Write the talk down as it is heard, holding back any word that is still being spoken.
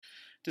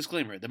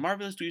Disclaimer: the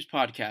Marvelous Dweebs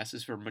podcast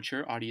is for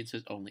mature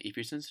audiences only. If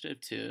you're sensitive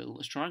to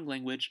strong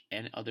language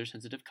and other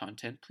sensitive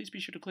content, please be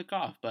sure to click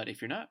off. But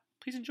if you're not,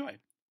 please enjoy.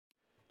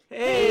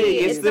 Hey,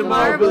 it's the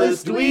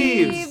Marvelous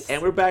Dweebs!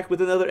 And we're back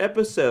with another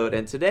episode.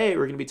 And today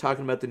we're going to be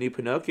talking about the new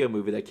Pinocchio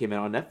movie that came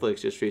out on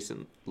Netflix just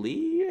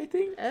recently, I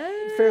think?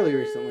 Fairly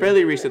recently.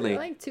 Fairly recently.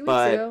 Like 2 weeks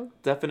but ago.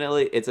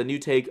 Definitely, it's a new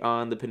take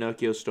on the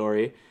Pinocchio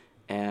story.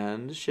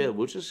 And shit,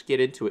 we'll just get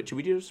into it. Should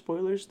we do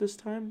spoilers this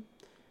time?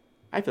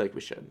 I feel like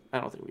we should. I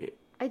don't think we...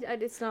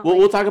 It's not.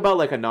 We'll talk about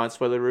like a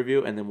non-spoiler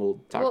review, and then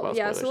we'll talk about spoilers.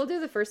 Yeah, so we'll do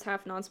the first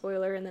half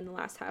non-spoiler, and then the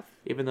last half.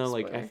 Even though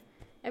spoiler.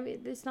 I mean,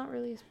 it's not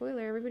really a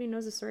spoiler. Everybody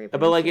knows the story.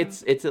 But like,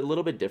 it's a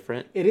little bit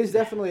different. It is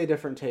definitely a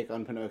different take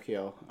on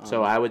Pinocchio.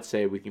 So I would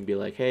say we can be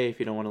like, hey, if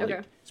you don't want to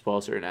like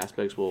spoil certain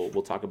aspects, we'll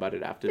talk about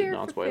it after the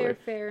non-spoiler,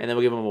 fair. And then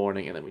we'll give them a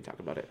warning, and then we talk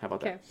about it. How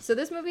about that? Okay, so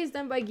this movie is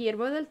done by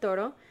Guillermo Del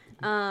Toro.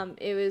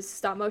 It was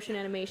stop motion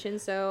animation.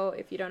 So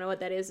if you don't know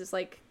what that is, it's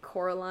like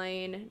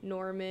Coraline,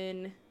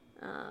 Norman,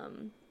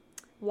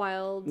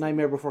 Wild,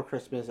 Nightmare Before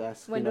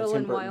Christmas-esque. Wendell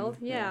and Wild,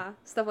 yeah,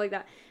 stuff like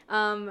that.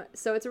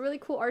 So it's a really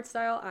cool art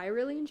style. I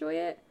really enjoy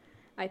it.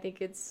 I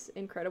think it's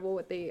incredible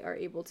what they are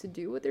able to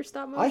do with their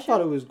stop motion. I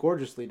thought it was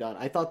gorgeously done.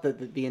 I thought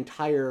that the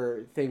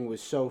entire thing was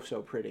so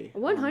pretty.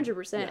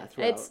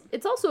 100%.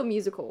 It's also a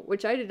musical,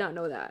 which I did not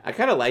know that. I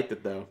kind of liked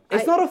it though.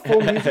 It's not a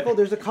full musical.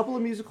 There's a couple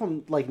of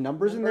musical like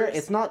numbers in there.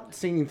 It's not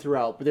singing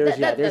throughout, but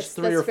there's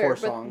three or four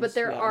songs. But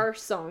there are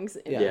songs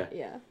in it.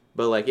 Yeah.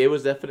 But like it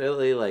was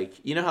definitely like,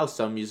 you know how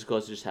some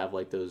musicals just have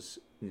like those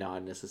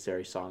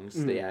non-necessary songs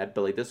they add,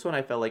 but like this one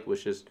I felt like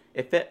was just,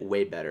 it fit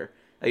way better.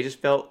 Like, it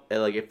felt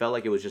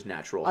like it was just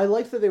natural. I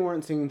liked that they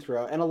weren't singing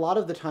throughout, and a lot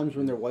of the times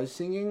when there was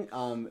singing,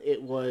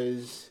 it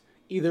was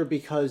either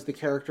because the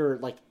character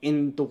like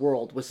in the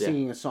world was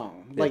singing a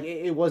song. Like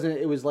it wasn't.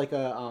 It was like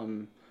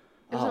a.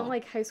 It wasn't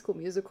like High School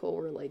Musical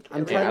where like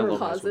I'm trying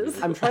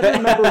to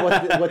remember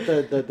what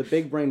the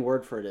big brain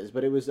word for it is,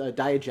 but it was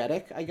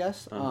diegetic, I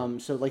guess.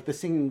 So like the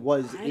singing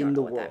was in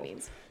the world. What that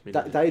means.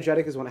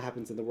 Diegetic is when it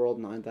happens in the world.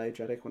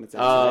 Non-diegetic when it's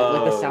outside.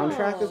 Like the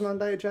soundtrack is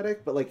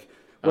non-diegetic, but like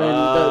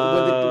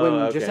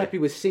when Giuseppe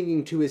was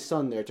singing to his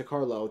son there, to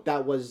Carlo,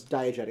 that was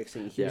diegetic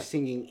singing. He was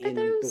singing in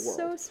the world. I thought it was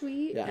so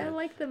sweet. Yeah. I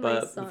like the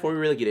But before we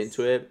really get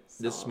into it,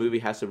 this movie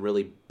has some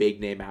really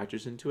big name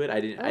actors into it. I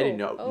didn't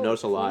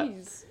notice a lot.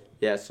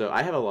 Yeah, so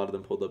I have a lot of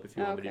them pulled up if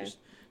you want me to just...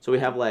 So we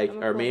have, like,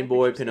 our main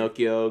boy,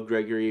 Pinocchio,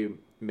 Gregory,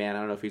 man, I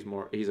don't know if he's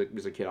more... He's a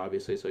kid,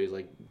 obviously, so he's,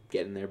 like,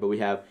 getting there. But we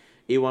have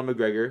Ewan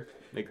McGregor.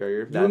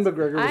 Ewan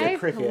McGregor was a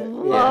cricket. I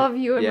love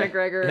Ewan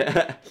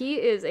McGregor.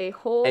 He is a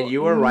whole And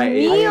you were right.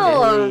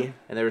 meal.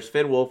 And there was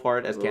Finn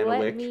Wolfhard as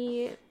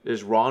Candlewick.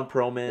 There's Ron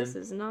Perlman. This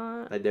is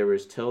not... Like, there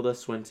was Tilda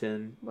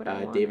Swinton.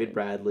 David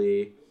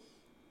Bradley.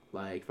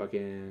 Like,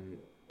 fucking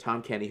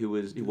Tom Kenny, who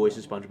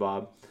voices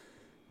SpongeBob.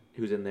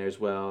 Who's in there as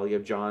well. You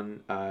have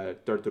John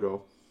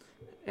Turturro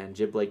and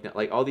Jim Blake.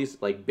 Like, all these,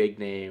 like, big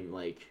name,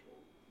 like,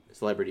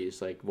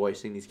 celebrities, like,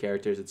 voicing these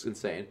characters. It's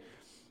insane.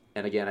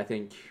 And again, I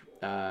think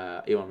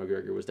Ewan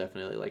McGregor was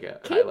definitely, like, a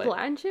Kate highlight.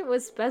 Blanchett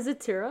was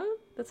Spezzatura?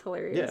 That's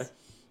hilarious. Yeah.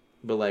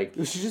 But, like...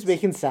 Was she just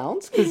making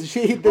sounds? Because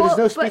there was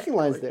no speaking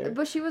lines there.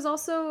 But she was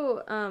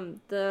also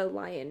the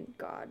lion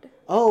god.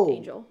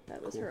 Angel.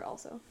 That was her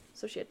also.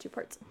 So she had two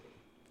parts.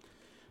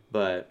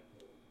 But...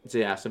 So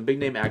yeah, some big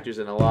name actors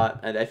and a lot,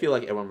 and I feel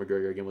like Ewan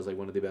McGregor again was like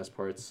one of the best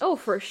parts. Oh,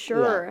 for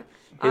sure.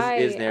 Yeah.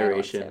 His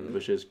narration,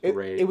 which is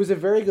great. It was a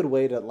very good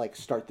way to like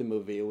start the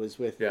movie. It was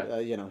with Ewan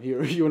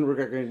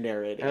McGregor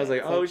narrating. I was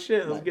like, oh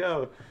shit, let's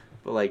go.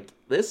 But like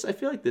this, I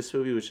feel like this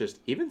movie was just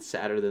even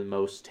sadder than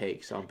most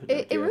takes on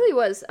Pinocchio. It really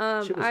was.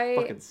 Shit was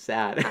fucking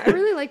sad. I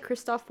really like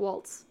Christoph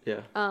Waltz.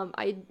 Yeah.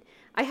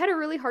 I had a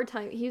really hard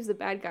time. He was the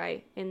bad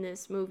guy in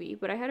this movie,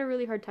 but I had a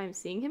really hard time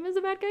seeing him as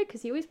a bad guy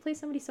because he always plays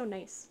somebody so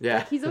nice. Yeah.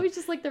 Like, he's always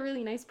just like the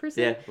really nice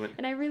person. Yeah.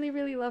 And I really,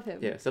 really love him.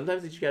 Yeah.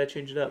 Sometimes you just gotta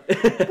change it up.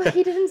 But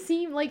he didn't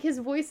seem like his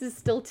voice is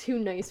still too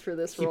nice for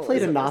this role. He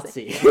played a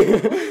Nazi.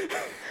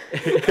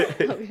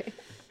 Okay.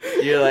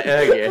 You're like,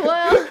 okay.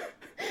 Well.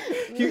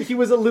 He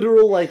was a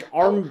literal like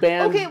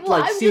armband. Okay, well,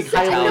 like I'm just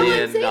saying,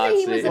 Italian that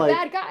he was a Nazi.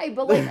 bad guy,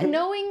 but like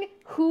knowing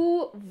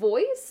who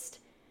voiced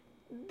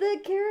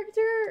the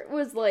character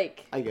was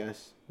like. I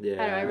guess. Yeah. I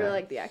don't know. I really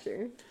like the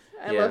actor.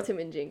 I loved him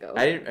in Django.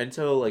 I didn't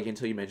until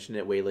you mentioned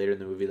it way later in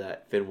the movie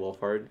that Finn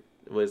Wolfhard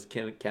was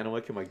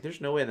Candlewick. I'm like,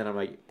 there's no way. And then I'm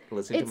like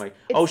listening to him like,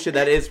 oh shit,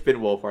 that is Finn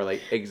Wolfhard.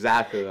 Like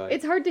exactly. Like.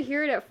 It's hard to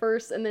hear it at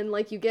first, and then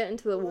like you get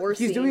into the war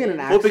scene. He's doing an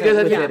accent.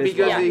 Well,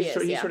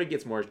 because he sort of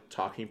gets more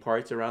talking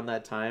parts around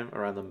that time,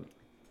 around the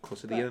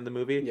close to the end of the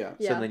movie. Yeah.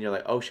 So then you're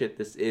like, oh shit,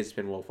 this is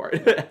Finn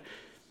Wolfhard.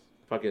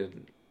 Fucking,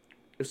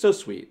 it was so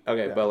sweet.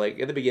 Okay, but like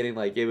in the beginning,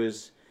 like it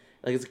was.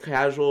 Like, it's a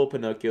casual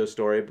Pinocchio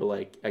story, but,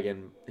 like,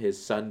 again, his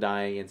son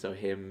dying, and so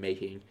him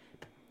making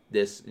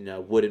this,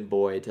 wooden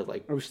boy to,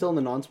 like... Are we still in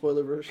the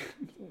non-spoiler version?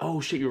 Oh,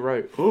 shit, you're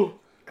right.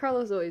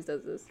 Carlos always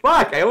does this.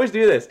 Fuck, I always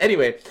do this.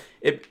 Anyway,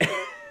 I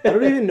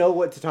don't even know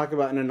what to talk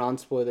about in a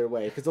non-spoiler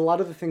way, because a lot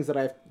of the things that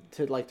I've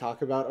to like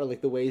talk about are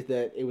like the ways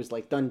that it was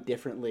like done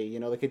differently, you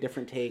know, like a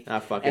different take.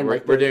 Fuck and, it.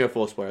 like, We're doing a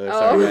full spoiler.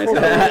 Sorry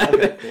guys.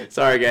 Okay.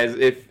 Sorry guys.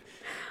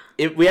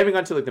 If we haven't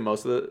gone to like the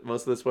most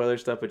of the spoiler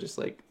stuff, but just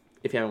like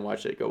if you haven't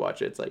watched it, go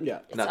watch it. It's like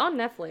it's on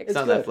Netflix. It's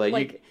on Netflix.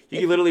 Like,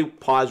 you can literally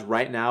pause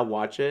right now,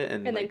 watch it,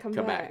 and then like, come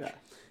back. back.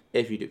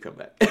 If you do come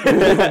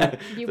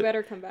back. You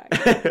better come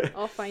back.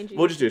 I'll find you.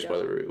 We'll just do a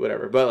spoiler review,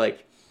 whatever. But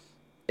like,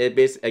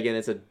 again,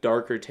 it's a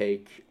darker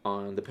take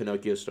on the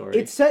Pinocchio story.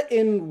 It's set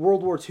in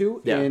World War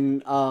II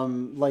in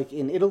like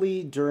in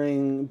Italy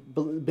during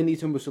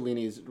Benito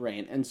Mussolini's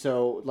reign, and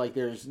so like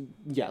there's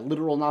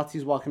literal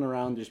Nazis walking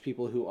around. There's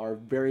people who are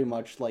very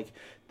much like.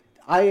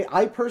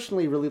 I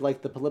personally really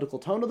liked the political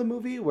tone of the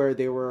movie, where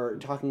they were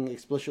talking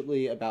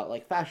explicitly about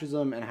like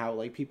fascism and how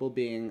like people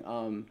being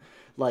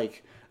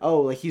like,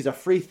 oh, like he's a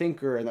free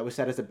thinker, and that was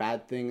said as a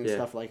bad thing and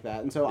stuff like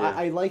that. And so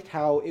I liked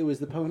how it was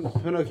the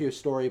Pinocchio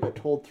story, but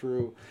told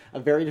through a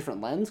very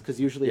different lens, because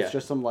usually it's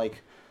just some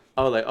like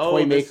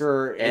toy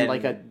maker in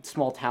like a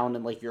small town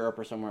in like Europe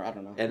or somewhere. I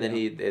don't know. And then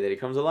he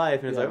comes alive,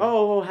 and it's like,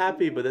 oh,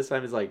 happy. But this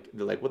time it's like,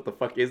 they're like, what the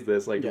fuck is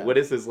this? Like, what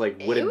is this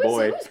like wooden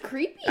boy? It was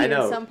creepy in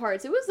some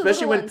parts. It was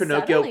especially when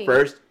Pinocchio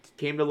first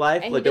came to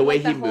life, and like the way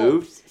he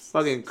moved,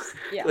 fucking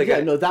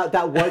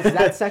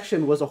that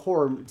section was a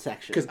horror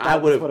section. Because I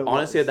would have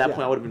honestly at that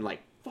point I would have been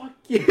like, fuck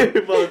you,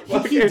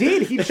 motherfucker. He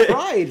did. He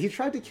tried. He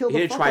tried to kill. He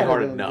didn't try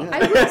hard enough.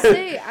 I will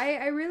say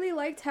I really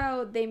liked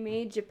how they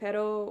made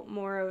Geppetto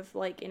more of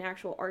like an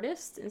actual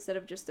artist instead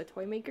of just a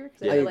toy maker.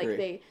 Because I feel like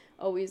they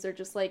always are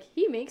just like,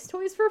 he makes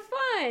toys for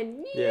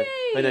fun. Yay!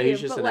 I know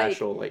he's just an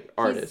actual like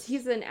artist.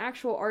 He's an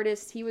actual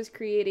artist. He was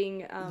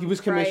creating. He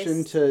was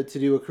commissioned to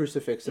do a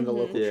crucifix in the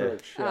local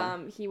church. Yeah.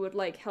 He would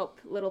like help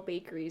little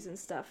bakeries and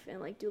stuff and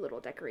like do little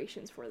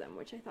decorations for them,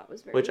 which I thought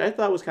was very. Which I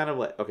thought was kind of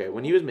like, okay,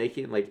 when he was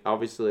making like,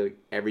 obviously like,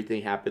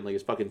 everything happened, like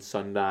his fucking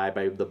son died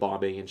by the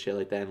bombing and shit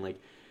like that,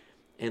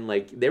 and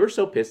like they were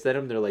so pissed at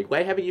him. They're like,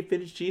 why haven't you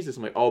finished Jesus?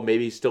 I'm like, oh,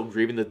 maybe he's still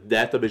grieving the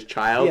death of his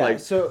child. Yeah, like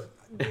so.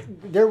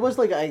 There was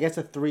like, I guess,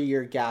 a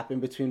 3-year gap in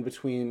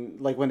between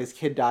like when his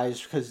kid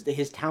dies, because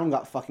his town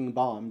got fucking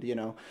bombed, you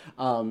know,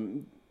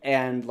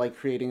 and like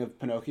creating of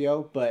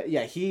Pinocchio. But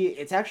yeah,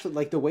 it's actually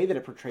like the way that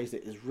it portrays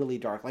it is really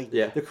dark. Like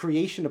the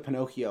creation of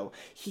Pinocchio,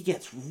 he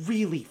gets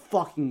really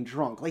fucking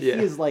drunk. Like he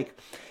is like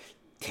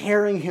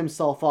tearing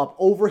himself up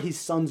over his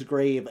son's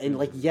grave and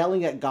like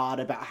yelling at God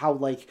about how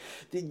like,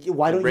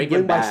 why don't you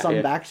bring my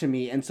son back to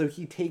me? And so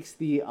he takes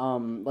the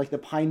like the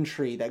pine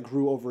tree that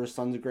grew over his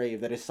son's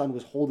grave, that his son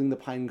was holding the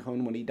pine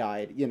cone when he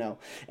died, you know,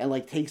 and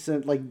like takes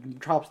it, like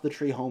drops the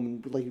tree home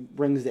and like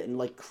brings it and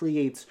like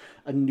creates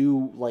a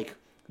new like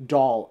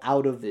doll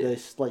out of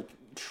this like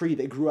tree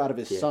that grew out of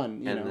his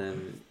son, you know.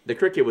 Then the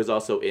cricket was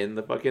also in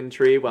the fucking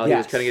tree while he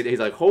was cutting it. He's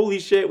like, holy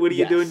shit, what are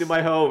you doing to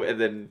my home? And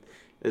then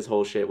this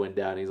whole shit went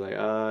down. He's like,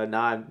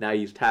 now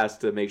he's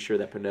tasked to make sure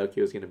that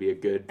Pinocchio is going to be a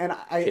good And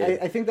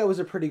I think that was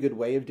a pretty good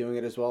way of doing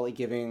it as well, like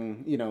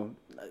giving, you know,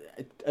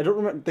 I don't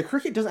remember, the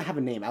cricket doesn't have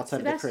a name outside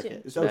of the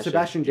cricket. So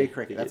Sebastian J.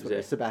 Cricket, that's what it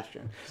is,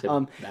 Sebastian.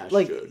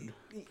 Like,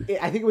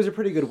 I think it was a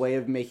pretty good way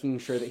of making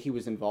sure that he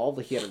was involved,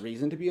 like he had a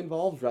reason to be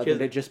involved, rather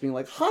than it just being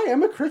like, hi,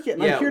 I'm a cricket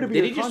and I'm here to be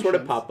your Did he just sort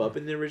of pop up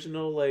in the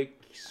original, like,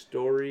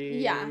 story?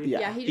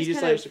 Yeah. He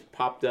just like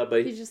popped up,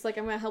 but he's just like,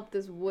 I'm gonna help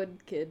this wood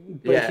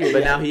kid.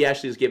 But now he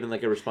actually is given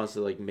like a response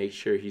to like make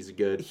sure he's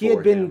good. He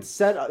had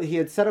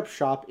set up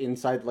shop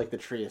inside like the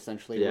tree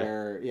essentially,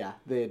 where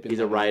they had been. He's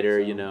a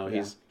writer, you know.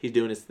 He's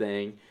doing his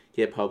thing.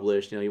 Get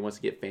published, you know. He wants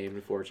to get fame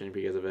and fortune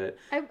because of it.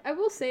 I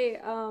will say,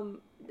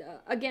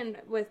 again,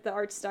 with the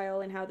art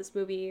style and how this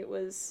movie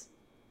was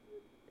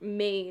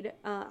made,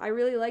 I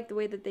really like the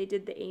way that they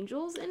did the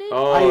angels in it.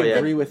 I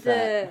agree with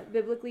that.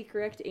 The biblically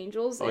correct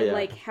angels and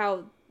like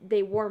how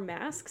they wore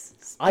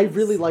masks. I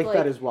really like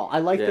that as well. I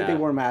like that they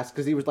wore masks,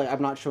 because he was like,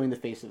 I'm not showing the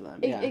face of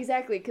them.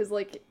 Exactly, because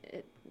like,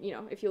 you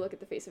know, if you look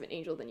at the face of an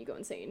angel, then you go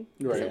insane.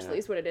 Essentially,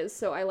 is what it is.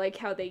 So I like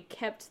how they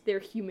kept their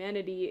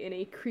humanity in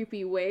a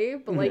creepy way,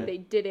 but like they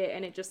did it,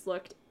 and it just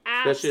looked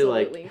especially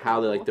like incredible.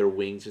 how they like their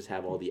wings just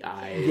have all the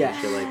eyes and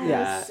shit like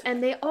that.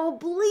 And they all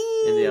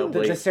bleed.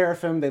 The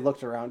seraphim, they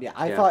looked around.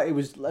 I thought it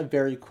was a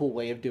very cool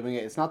way of doing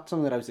it. It's not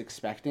something that I was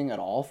expecting at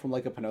all from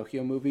like a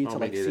Pinocchio movie, to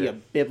like see a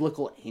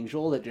biblical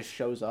angel that just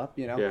shows up,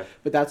 you know.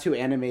 But that's who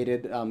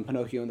animated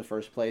Pinocchio in the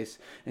first place,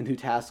 and who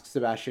tasked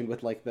Sebastian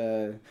with like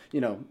the,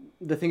 you know,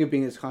 the thing of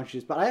being his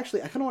conscience. But I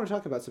kind of want to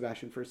talk about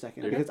Sebastian for a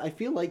second, because I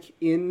feel like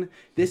in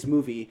this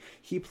movie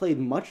he played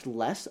much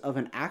less of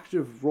an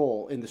active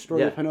role in the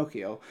story of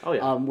Pinocchio.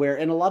 Where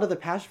in a lot of the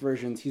past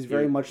versions he's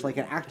very much like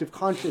an active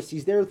conscious.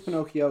 He's there with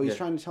Pinocchio. He's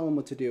trying to tell him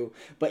what to do.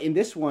 But in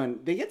this one,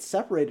 they get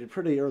separated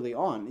pretty early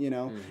on, you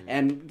know.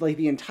 And like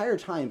the entire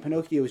time,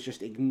 Pinocchio is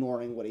just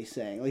ignoring what he's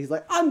saying. Like, he's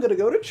like, I'm gonna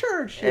go to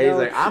church. You know? He's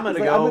like, I'm gonna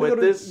go with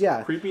this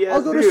creepy ass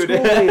I'll go to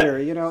school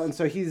later, you know. And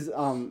so he's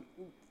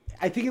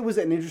I think it was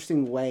an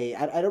interesting way.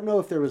 I don't know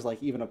if there was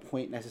like even a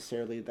point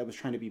necessarily that was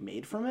trying to be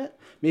made from it.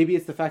 Maybe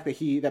it's the fact that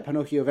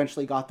Pinocchio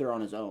eventually got there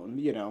on his own,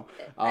 you know.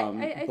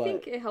 I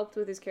think it helped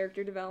with his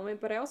character development,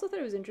 but I also thought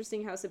it was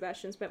interesting how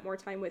Sebastian spent more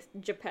time with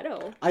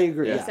Geppetto. I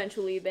agree.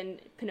 Essentially, than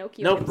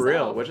Pinocchio. No, himself. for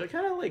real. Which I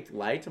kind of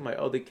liked. I'm like,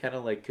 oh, they kind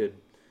of could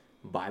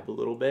vibe a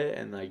little bit,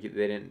 and they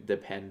didn't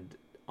depend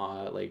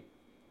on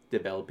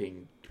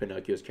developing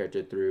Pinocchio's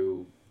character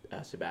through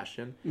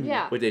Sebastian.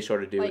 Yeah. Which they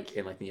sort of do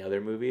in the other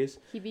movies.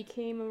 He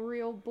became a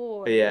real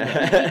boy.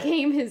 Yeah. He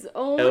became his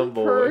own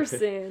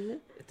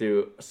person.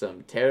 Through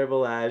some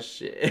terrible ass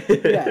shit.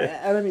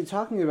 Yeah, and I mean,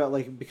 talking about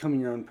becoming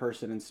your own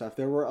person and stuff,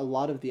 there were a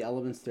lot of the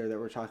elements there that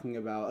we're talking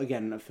about.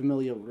 Again, a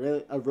familial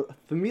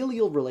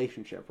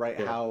relationship, right?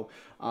 Yeah. How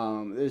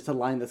there's a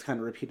line that's kind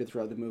of repeated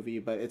throughout the movie,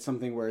 but it's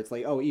something where it's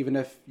like, oh, even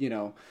if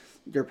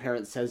your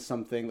parent says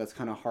something that's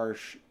kind of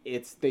harsh,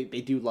 they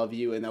do love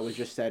you, and that was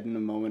just said in a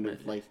moment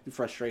of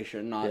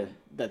frustration, not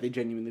that they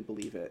genuinely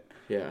believe it.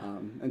 Yeah,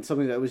 and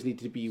something that was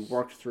needed to be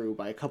worked through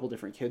by a couple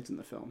different kids in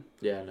the film.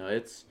 Yeah, no,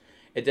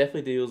 it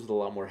definitely deals with a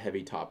lot more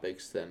heavy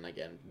topics than,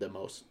 again, the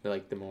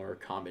more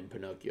common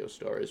Pinocchio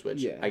stories,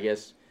 which I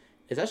guess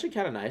it's actually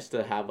kind of nice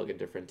to have, a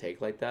different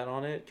take like that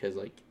on it, because,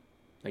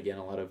 again,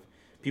 a lot of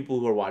people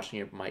who are watching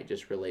it might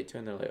just relate to it,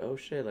 and they're like, oh,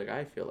 shit,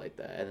 I feel like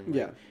that, and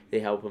then, they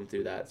help them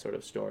through that sort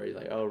of story,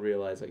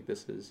 realize,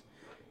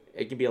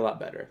 it can be a lot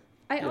better.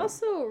 I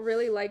also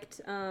really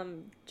liked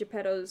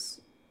Geppetto's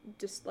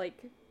just,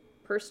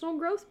 personal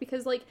growth,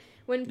 because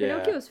when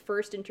Pinocchio was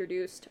first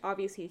introduced,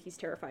 obviously he's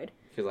terrified.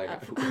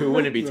 Because who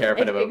wouldn't be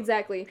terrified of him?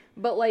 Exactly,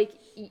 but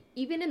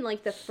even in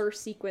the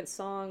first sequence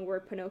song where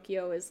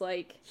Pinocchio is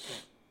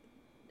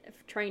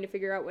trying to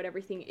figure out what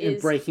everything is,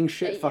 and breaking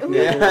shit, fucking.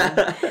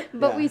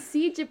 But we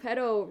see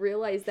Geppetto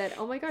realize that,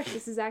 oh my gosh,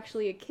 this is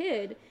actually a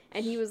kid,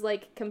 and he was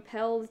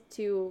compelled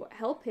to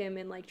help him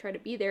and try to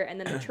be there, and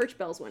then the church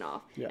bells went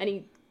off, and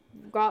he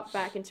got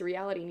back into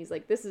reality, and he's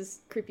like, this is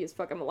creepy as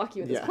fuck, I'm gonna lock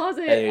you in this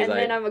closet, and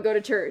then I'm gonna go to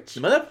church.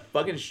 The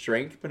motherfucking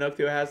strength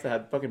Pinocchio has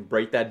to fucking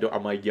break that door.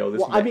 I'm like, yo,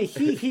 this I mean,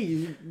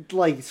 he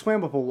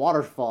swam up a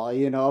waterfall,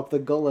 up the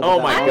gullet. Oh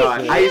my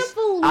god,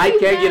 I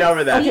can't get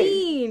over that.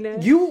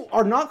 You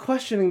are not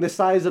questioning the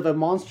size of a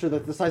monster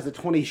that's the size of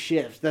 20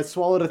 ships that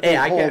swallowed a thing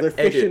whole. They're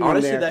fishing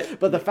in there.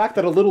 But the fact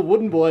that a little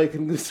wooden boy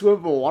can swim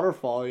up a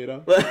waterfall,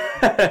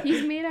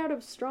 He's made out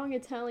of strong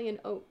Italian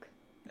oak.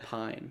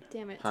 Pine.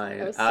 Damn it. Pine.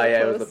 It was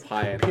the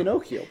pine.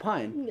 Pinocchio,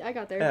 pine. I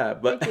got there. Yeah,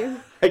 but thank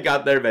you. I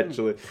got there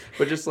eventually.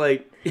 But just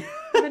I've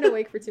been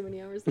awake for too many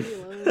hours. Leave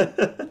me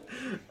alone.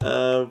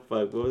 Fuck,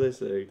 what was I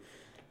saying?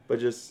 But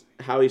just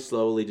how he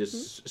slowly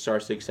just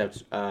starts to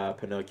accept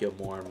Pinocchio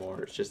more and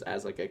more. It's just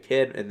as a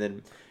kid, and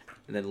then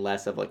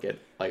less of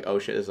oh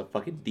shit, there's a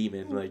fucking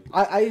demon.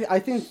 I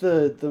think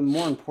the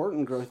more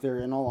important growth there,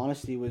 in all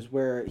honesty, was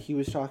where he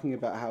was talking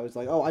about how it's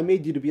oh, I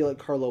made you to be like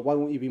Carlo, why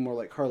won't you be more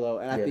like Carlo?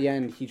 And at the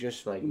end, he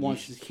just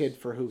wants his kid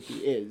for who he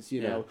is,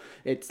 you know?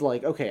 It's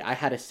okay, I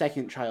had a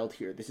second child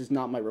here. This is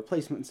not my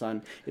replacement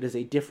son. It is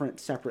a different,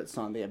 separate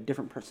son. They have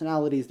different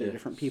personalities. They're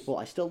different people.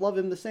 I still love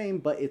him the same,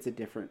 but it's a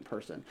different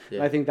person.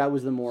 And I think that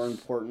was the more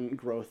important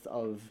growth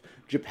of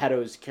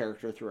Geppetto's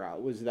character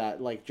throughout, was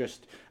that,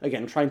 just,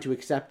 again, trying to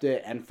accept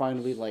it, and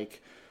finally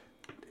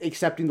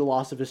accepting the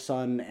loss of his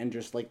son, and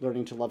just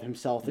learning to love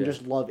himself and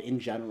just love in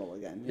general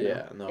again. You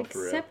know? No, for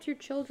real. Accept your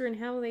children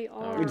how they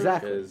are.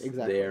 Exactly.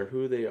 They are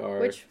who they are.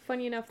 Which,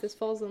 funny enough, this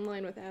falls in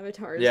line with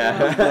Avatar.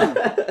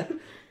 Well.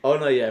 Oh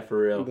no, yeah, for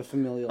real. The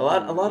familial.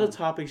 A lot of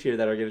topics here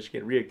that are just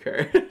gonna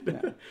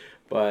reoccur.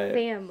 But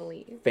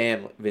family.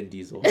 Vin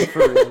Diesel.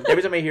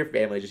 Every time I hear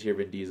family, I just hear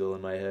Vin Diesel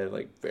in my head,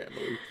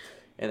 family.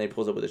 And then he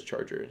pulls up with his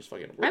charger. And just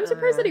fucking. I'm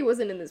surprised that he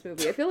wasn't in this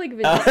movie. I feel like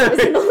Vin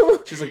Diesel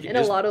was in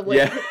a lot of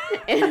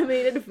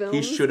animated films.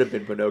 He should have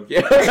been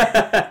Pinocchio.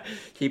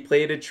 He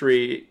played a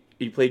tree.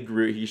 He played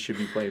Groot. He should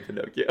be playing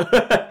Pinocchio.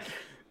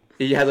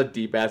 He has a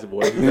deep ass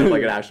voice. He's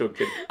an actual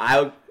kid.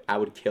 I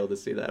would kill to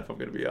see that, if I'm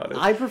going to be honest.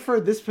 I prefer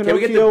this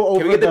Pinocchio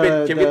over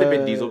the... Can we get the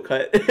Vin Diesel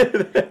cut?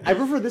 I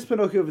prefer this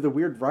Pinocchio over the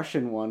weird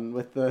Russian one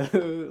with the,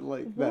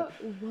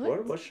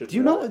 What should do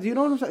you know what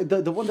I'm saying?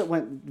 The one that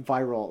went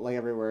viral,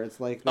 everywhere. It's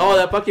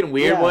that fucking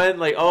weird one?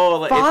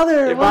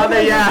 Father!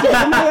 Father,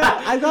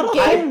 yeah! I got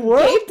a whole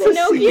world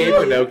to see. Gay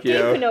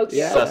Pinocchio.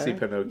 Yeah. Sussy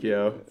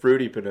Pinocchio.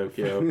 Fruity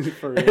Pinocchio.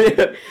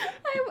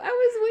 I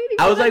was waiting.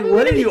 I was like,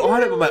 what are you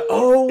on? I'm like,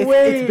 oh,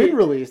 wait. It's been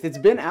released. It's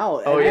been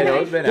out. Oh, yeah,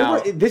 it's been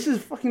out. This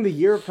is fucking the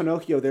year of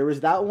Pinocchio. There was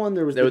that one.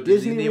 There was the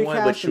Disney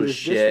recast, which was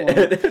shit.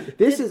 This one.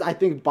 This is, I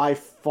think, by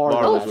far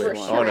the best one.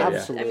 Sure.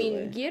 Absolutely. I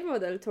mean, Guillermo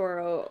Del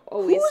Toro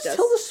always does. Who was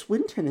Tilda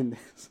Swinton in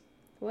this?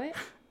 What?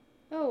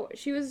 Oh,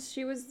 she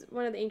was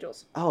one of the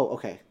angels. Oh,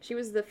 okay. She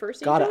was the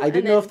first angel. Got it. I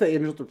didn't know if the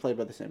angels were played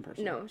by the same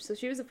person. No, so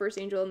she was the first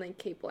angel, and then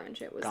Kate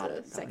Blanchett was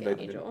the second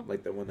angel.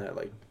 The one that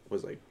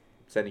was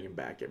sending him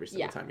back every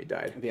single time he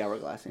died. The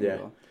hourglass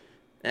angel.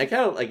 And I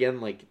kind of,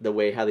 again, like the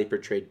way how they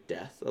portrayed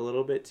death a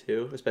little bit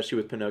too, especially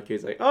with Pinocchio.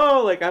 He's like,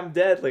 oh, like I'm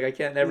dead, like I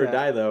can't never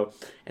die though.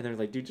 And they're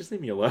like, dude, just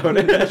leave me alone.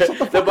 They're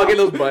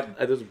bugging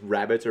those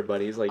rabbits or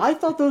bunnies. Like I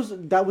thought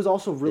that was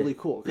also really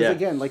cool because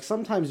again, like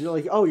sometimes you're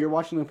like, oh, you're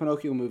watching the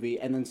Pinocchio movie,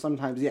 and then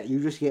sometimes you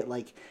just get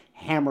like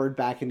hammered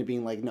back into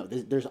being like, no,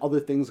 there's other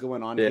things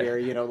going on here.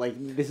 You know, like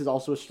this is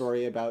also a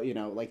story about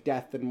like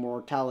death and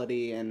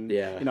mortality and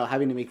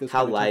having to make those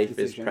how kind of life tough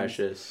is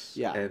precious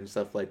and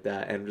stuff like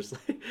that. And just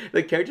like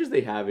the characters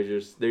they have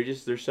is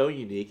they're so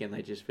unique, and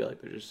I just feel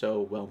like they're just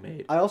so well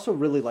made. I also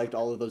really liked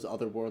all of those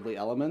otherworldly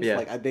elements.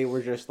 Like they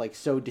were just like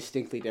so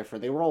distinctly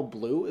different. They were all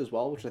blue as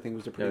well, which I think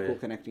was a pretty cool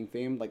connecting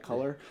theme, like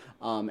color.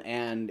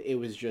 And it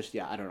was just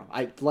I don't know.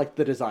 I liked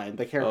the design,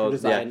 the character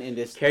design in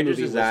this character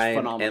movie design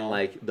was phenomenal. and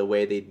like the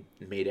way they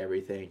made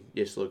everything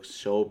just looks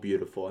so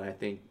beautiful. And I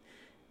think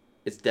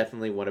it's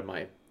definitely one of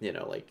my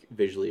like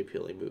visually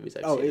appealing movies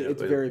I've seen.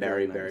 It's very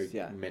nice.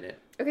 Minute.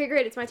 Okay,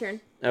 great. It's my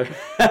turn.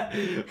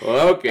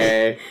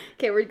 Okay.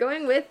 Okay, we're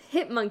going with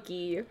Hit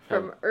Monkey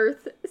from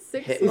Earth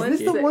 616. Is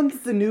this the one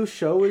that the new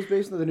show is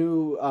based on? The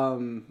new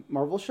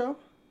Marvel show?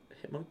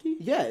 Hit Monkey?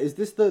 Yeah. Is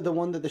this the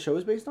one that the show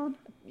is based on?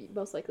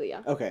 Most likely,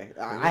 yeah. Okay,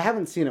 I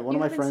haven't seen it. One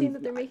of my friends. You haven't seen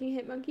that they're making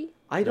Hit Monkey?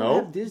 I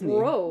don't have Disney.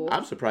 Bro.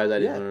 I'm surprised I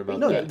didn't learn about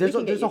that.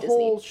 No, there's a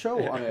whole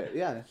show on it.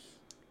 Yeah.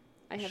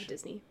 I have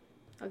Disney.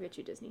 I'll get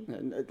you Disney.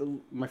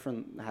 My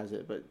friend has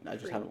it, but I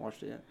just haven't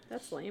watched it yet.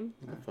 That's lame.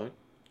 What the fuck?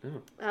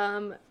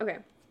 Oh. Okay.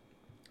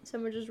 So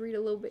I'm going to just read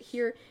a little bit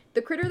here.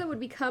 The critter that would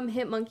become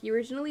Hit Monkey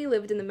originally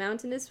lived in the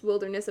mountainous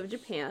wilderness of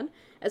Japan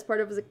as part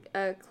of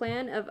a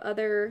clan of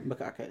other...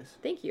 Macacos.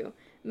 Thank you.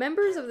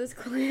 Members of this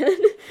clan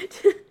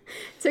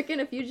took in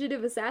a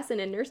fugitive assassin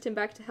and nursed him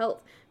back to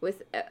health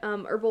with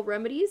herbal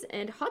remedies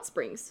and hot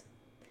springs.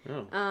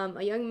 Oh.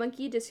 A young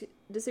monkey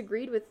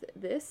disagreed with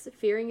this,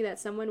 fearing that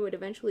someone would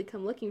eventually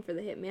come looking for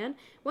the hitman.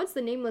 Once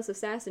the nameless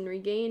assassin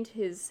regained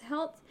his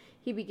health,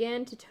 he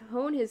began to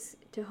hone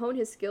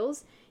his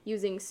skills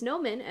using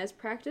snowmen as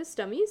practice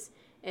dummies,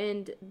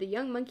 and the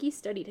young monkey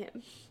studied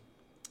him.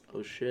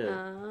 Oh shit.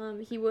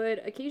 He would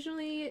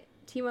occasionally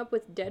team up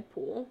with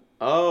Deadpool.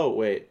 Oh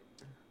wait.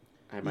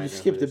 You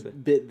skipped a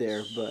bit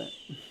there, but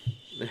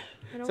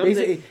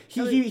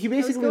he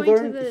basically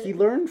learned. He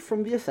learned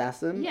from the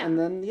assassin, and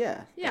then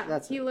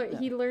he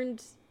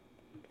learned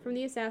from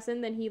the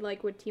assassin. Then he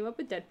would team up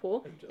with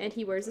Deadpool, and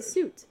he wears a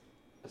suit.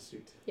 A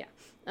suit. Yeah.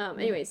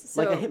 Anyways,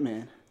 so like a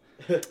hitman.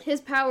 His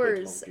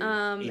powers.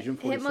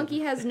 Hit Monkey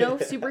has no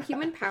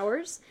superhuman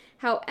powers.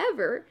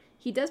 However,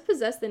 he does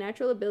possess the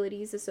natural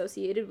abilities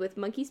associated with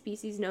monkey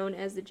species known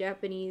as the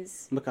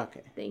Japanese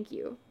macaque. Thank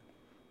you.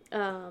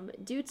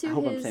 Due to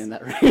I'm saying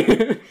that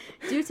right.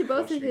 Due to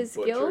both of his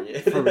skill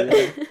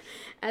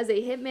as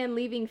a hitman,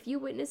 leaving few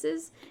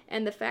witnesses,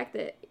 and the fact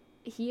that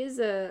he is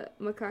a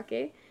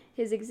macaque,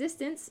 his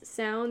existence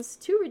sounds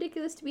too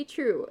ridiculous to be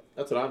true.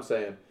 That's what I'm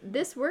saying.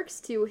 This works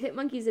to Hit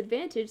Monkey's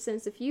advantage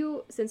since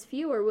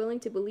few are willing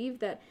to believe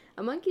that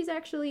a monkey is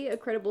actually a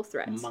credible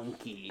threat.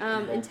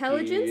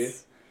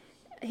 Intelligence.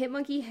 Hit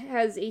Monkey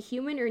has a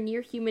human or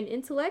near human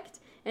intellect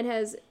and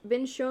has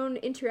been shown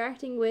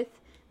interacting with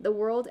the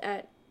world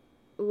at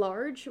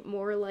large,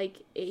 more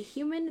like a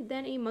human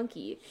than a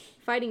monkey.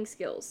 Fighting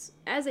skills.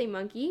 As a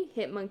monkey,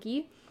 Hit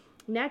Monkey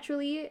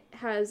naturally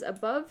has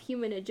above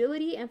human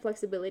agility and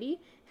flexibility.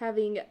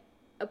 Having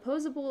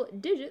opposable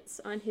digits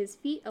on his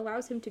feet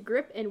allows him to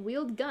grip and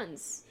wield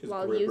guns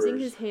while using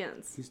his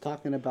hands. He's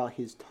talking about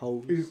his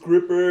toes. His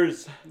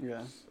grippers.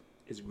 Yeah.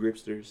 His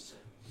gripsters.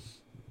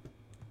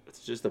 It's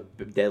just a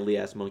deadly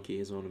ass monkey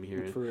is what I'm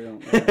hearing. For real.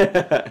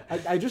 Yeah.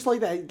 I just like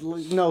that.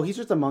 No, he's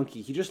just a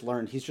monkey. He just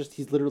learned.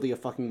 He's literally a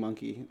fucking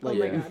monkey. Like, oh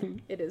my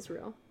god, it is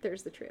real.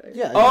 There's the trailer.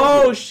 Yeah.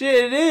 Oh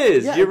shit, it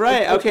is. Yeah, you're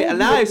right. Okay, and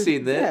now I've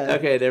seen this. Yeah.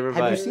 Okay, never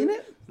mind. Have you seen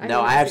it?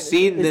 No, I have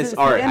seen this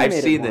art. I've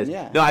seen this.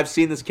 Yeah. No, I've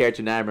seen this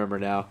character. Now I remember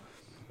now.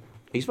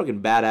 He's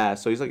fucking badass.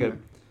 So he's like a.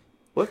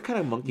 What kind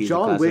of monkey?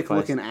 John Wick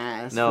looking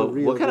ass. No,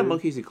 what kind of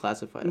monkey is he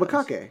classified?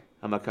 Macaque.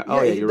 A macaque.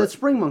 Oh yeah, you're right. The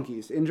spring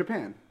monkeys in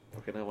Japan.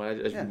 Okay, no, I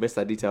just missed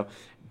that detail.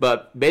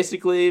 But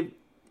basically,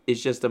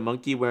 it's just a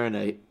monkey wearing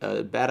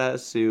a badass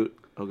suit.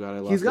 Oh god, I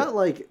love it. He's got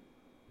like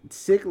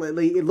sick. Like,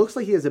 it looks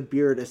like he has a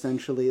beard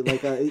essentially.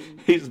 Like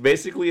he's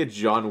basically a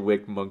John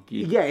Wick monkey.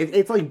 Yeah,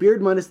 it's like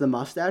beard minus the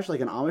mustache,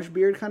 like an Amish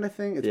beard kind of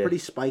thing. It's pretty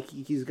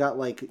spiky. He's got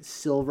like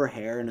silver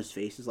hair, and his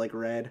face is like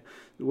red.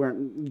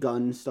 Wearing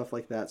guns, stuff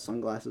like that.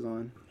 Sunglasses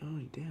on.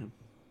 Oh damn!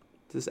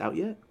 Is this out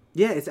yet?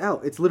 Yeah, it's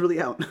out. It's literally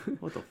out.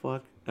 What the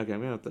fuck? Okay, I'm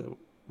gonna have to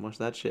watch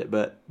that shit.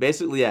 But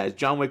basically, yeah, it's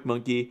John Wick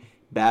monkey.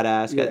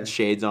 Badass, got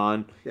shades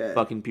on,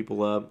 fucking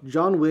people up.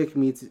 John Wick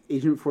meets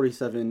Agent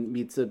 47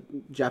 meets a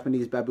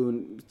Japanese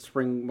baboon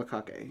spring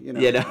macaque. You know?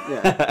 Yeah, no.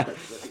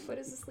 What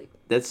is this sleep?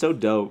 That's so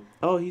dope.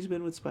 Oh, he's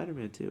been with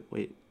Spider-Man too.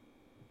 Wait,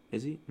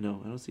 is he?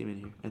 No, I don't see him in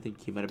here. I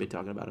think he might have been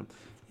talking about him.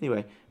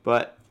 Anyway,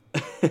 but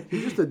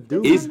he's just a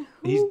dude. He's on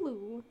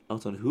Hulu. Oh,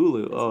 it's on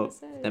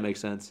Hulu. That makes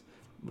sense.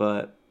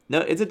 But no,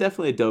 it's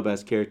definitely a dope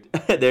ass character.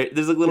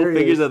 There's like little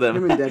figures of them.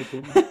 Him and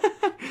Deadpool.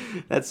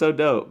 That's so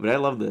dope. But I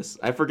love this.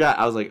 I forgot.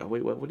 I was like, oh,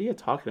 wait, what are you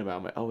talking about?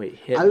 I'm like, oh, wait,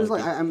 hit. I was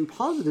like, I'm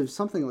positive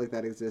something like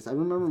that exists. I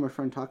remember my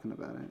friend talking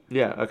about it.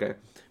 Yeah, okay.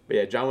 But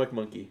yeah, John Wick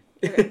Monkey.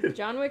 Okay,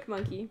 John Wick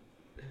Monkey.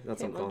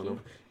 That's what I'm calling him.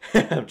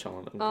 I'm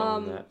calling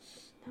him that.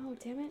 Oh,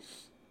 damn it.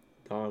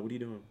 Dog, what are you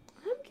doing?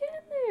 I'm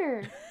getting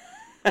there.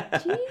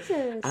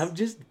 Jesus. I'm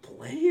just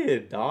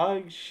playing,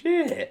 dog.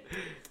 Shit.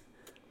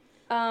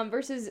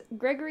 Versus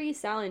Gregory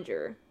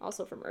Salinger,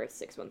 also from Earth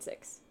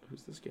 616.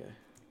 Who's this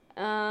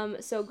guy?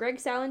 So Greg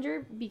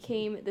Salinger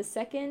became the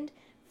second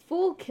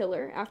fool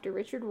killer after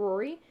Richard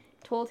Rory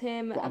told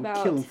him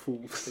about killing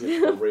fools.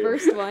 the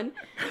first one.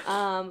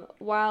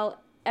 While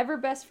ever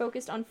best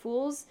focused on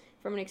fools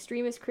from an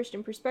extremist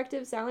Christian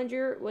perspective,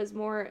 Salinger was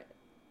more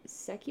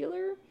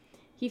secular.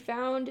 He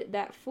found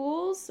that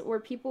fools were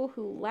people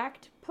who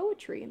lacked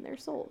poetry in their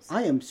souls.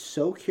 I am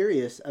so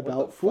curious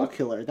about Fool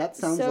Killer. That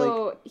sounds like...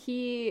 So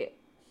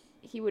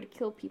he would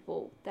kill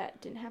people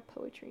that didn't have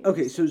poetry.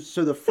 Okay, so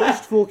the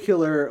first Fool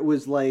Killer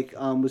was like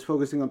was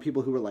focusing on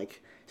people who were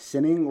like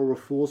sinning or were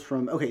fools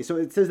from... Okay, so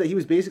it says that he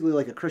was basically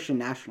like a Christian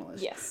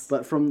nationalist. Yes.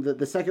 But from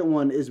the second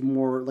one is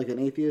more like an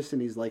atheist,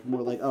 and he's like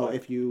more like, oh,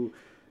 if you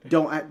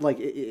don't act like,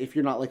 if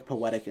you're not like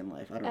poetic in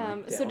life. I don't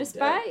know. So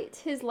despite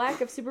his lack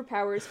of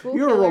superpowers, Fool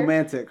You're Killer... a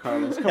romantic,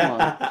 Carlos. Come on.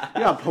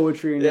 You got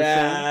poetry in your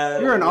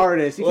soul. You're an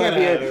artist. You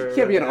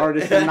can't be an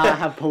artist and not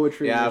have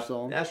poetry in your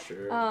soul. That's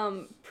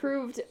true.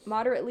 Proved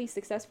moderately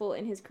successful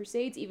in his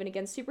crusades, even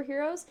against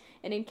superheroes.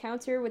 An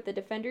encounter with the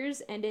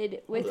Defenders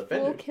ended with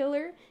Fool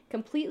Killer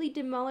completely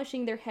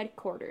demolishing their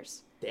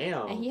headquarters.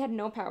 Damn. And he had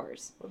no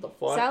powers. What the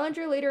fuck?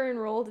 Salinger later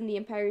enrolled in the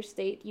Empire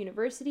State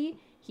University.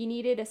 He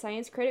needed a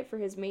science credit for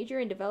his major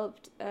and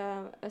developed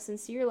a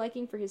sincere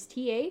liking for his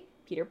TA,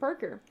 Peter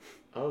Parker.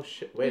 Oh,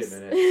 shit. Wait a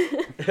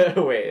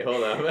minute. Wait,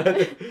 hold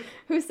on.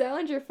 Who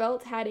Salinger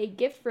felt had a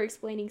gift for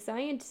explaining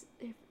science...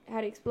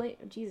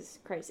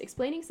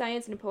 explaining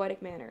science in a poetic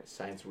manner.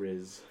 Science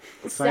Riz.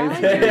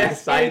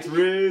 Science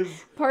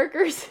Riz.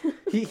 Parker's.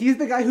 He's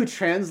the guy who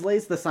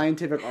translates the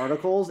scientific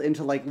articles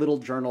into like little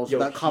journals so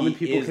that common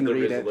people can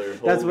read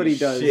it. That's what he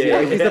does. Shit.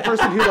 Yeah, he's the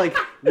person who like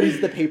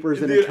reads the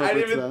papers and interprets them. I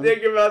didn't even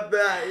think about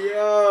that,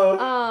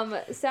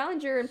 yo.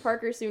 Salinger and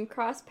Parker soon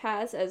crossed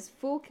paths as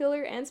Fool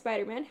Killer and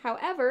Spider-Man.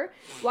 However,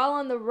 while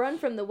on the run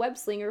from the web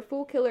slinger,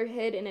 Fool Killer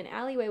hid in an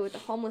alleyway with a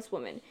homeless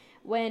woman.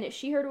 When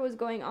she heard what was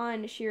going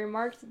on, she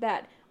remarked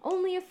that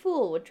only a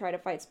fool would try to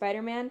fight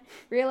Spider-Man.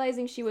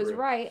 Realizing she was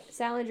right,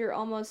 Salinger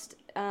almost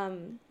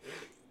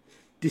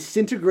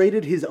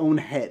disintegrated his own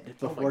head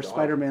before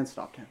Spider-Man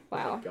stopped him.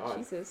 Wow,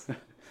 Jesus.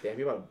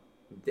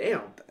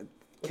 Damn.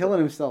 Killing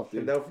himself,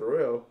 dude. No, for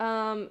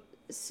real.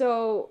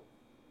 So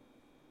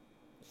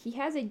he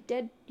has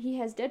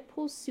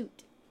Deadpool's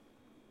suit.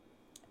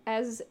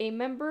 As a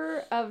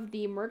member of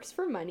the Mercs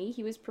for Money,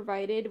 he was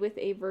provided with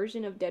a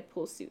version of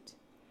Deadpool's suit.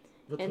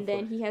 And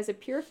then he has a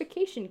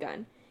purification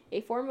gun,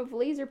 a form of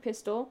laser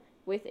pistol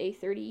with a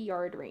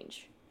 30-yard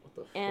range,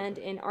 and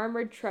an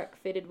armored truck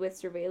fitted with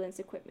surveillance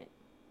equipment.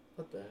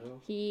 What the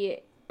hell? He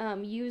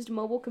used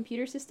mobile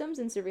computer systems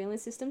and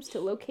surveillance systems to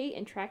locate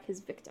and track his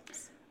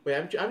victims. Wait,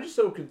 I'm just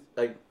so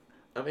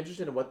I'm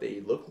interested in what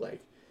they look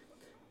like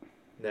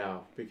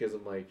now because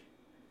I'm like,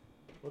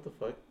 what the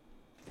fuck?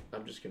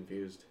 I'm just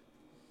confused.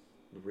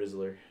 The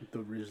Rizzler.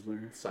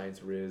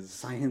 Science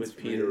Riz. With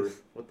Peter. Riz.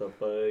 What the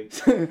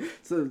fuck?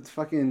 So it's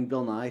fucking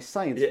Bill Nye.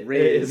 Science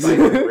Riz.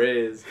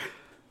 Riz.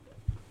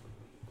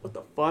 What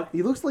the fuck?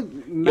 He looks like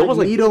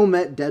Magneto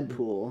met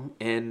Deadpool.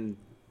 And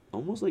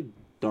almost like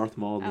Darth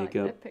Maul makeup.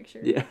 I like that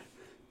picture. Yeah.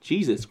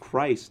 Jesus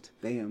Christ.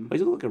 Damn. Why does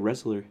he look like a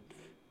wrestler?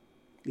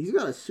 He's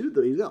got a suit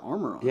though. He's got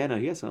armor on. Yeah, no,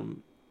 he got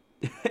some.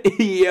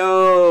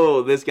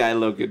 Yo, this guy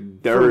looking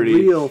dirty. For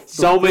real.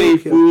 So many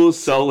fools,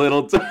 so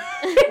little time.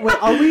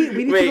 Wait,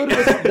 we need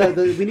to go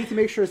to we need to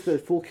make sure it's the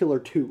Fool Killer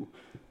 2.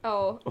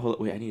 Oh. Hold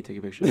on, wait, I need to take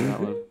a picture of that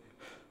one.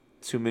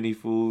 Too many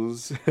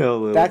fools.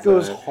 That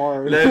goes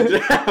hard.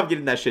 I'm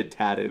getting that shit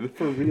tatted.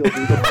 For real, dude.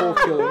 The Fool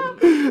Killer.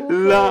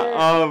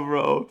 Nah,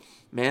 bro.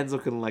 Man's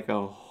looking like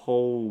a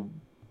whole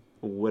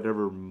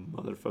whatever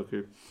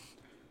motherfucker.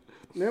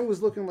 Man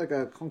was looking like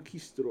a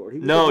conquistador. He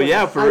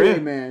was for real.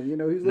 Man, you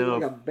know, he's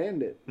looking like a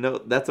bandit. No,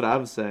 that's what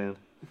I'm saying.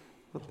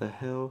 What the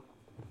hell?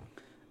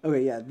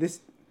 Okay, yeah,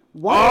 this...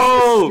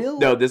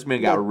 No, this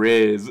man got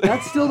Riz.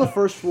 That's still the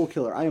first Fool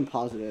Killer. I am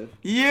positive.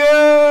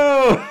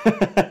 Yo!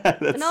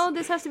 No,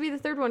 this has to be the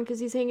third one because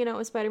he's hanging out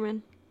with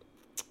Spider-Man.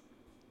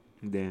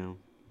 Damn.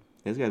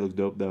 This guy looks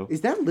dope, though.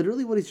 Is that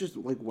literally what he's just,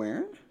 like,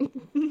 wearing?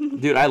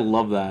 Dude, I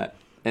love that.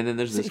 And then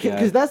there's this guy.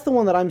 Because that's the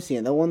one that I'm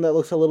seeing. The one that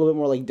looks a little bit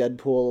more like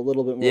Deadpool, a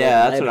little bit more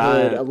that's what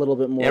a little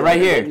bit more... Yeah, right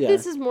here.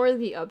 This is more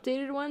the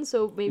updated one,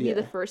 so maybe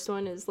the first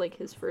one is like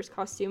his first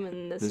costume,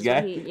 and this is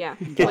guy?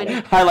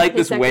 when I like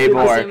this way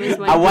more.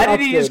 Why did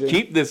he just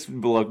keep this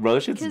look, bro?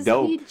 This shit's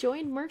dope. Because he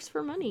joined Mercs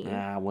for Money.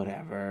 Ah,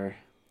 whatever.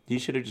 He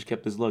should have just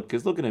kept his look.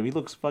 Because look at him. He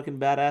looks fucking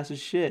badass as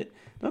shit.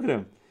 Look at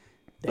him.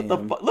 What the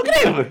fuck? Look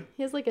at him!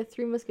 He has like a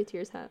Three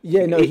Musketeers hat.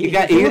 Yeah, no, he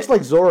looks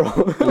like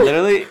Zorro.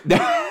 Literally.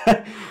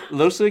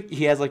 Looks like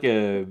he has like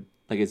a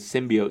like a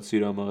symbiote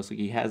suit almost. Like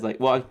he has like,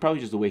 well,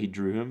 probably just the way he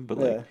drew him, but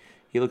like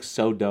he looks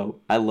so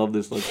dope. I love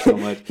this look so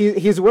much.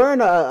 He's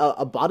wearing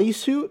a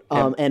bodysuit,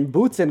 and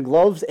boots and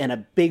gloves and a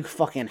big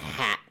fucking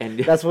hat. And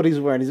that's what he's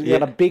wearing. He's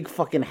got a big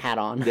fucking hat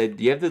on.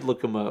 You have to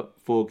look him up,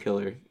 Fool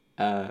Killer,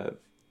 and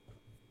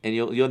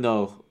you'll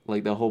know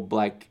like the whole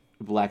black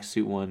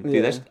suit one.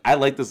 Dude, I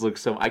like this look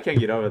so much. I can't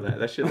get over that.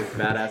 That shit looks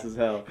badass as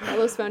hell.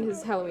 Carlos found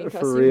his Halloween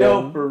costume. For real.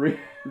 No, for real.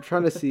 I'm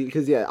trying to see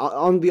because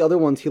on the other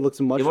ones he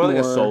looks much more like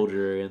a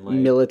soldier and like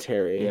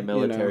military. Yeah,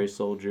 military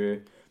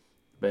soldier.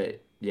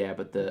 But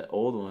the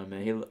old one,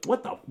 man.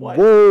 What the what?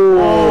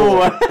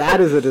 Whoa,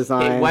 that is a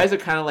design. Hey, why is it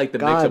kind of like the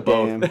mix of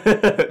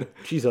both?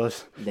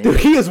 Jesus, dude,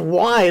 he is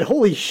wide.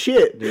 Holy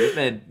shit, dude,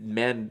 this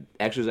man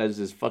exercises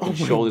his fucking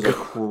shoulders like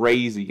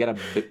crazy. You gotta.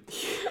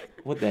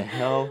 What the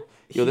hell?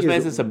 Yo, this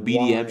man's in some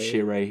BDM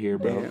shit right here,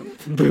 bro.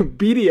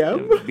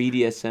 BDM?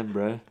 BDSM,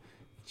 bro.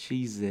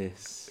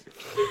 Jesus.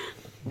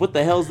 What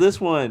the hell's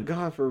this one?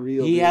 God, for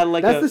real. He had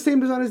like that's the same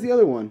design as the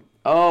other one.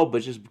 Oh,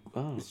 but just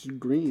it's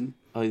green.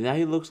 Oh, now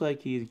he looks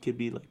like he could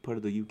be like part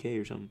of the UK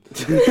or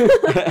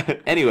something.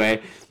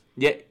 Anyway,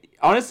 yeah.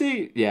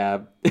 Honestly,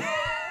 yeah.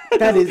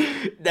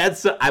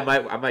 That's I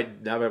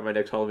might now have my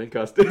next Halloween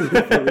costume.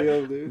 For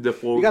real, dude.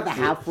 You got the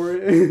hat for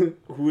it.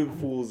 Who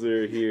fools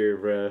are here,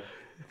 bro?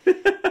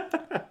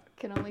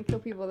 Can only kill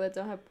people that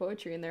don't have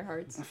poetry in their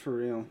hearts. For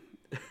real.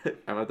 I'm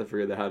gonna have to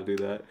figure out how to do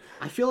that.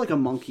 I feel like a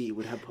monkey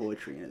would have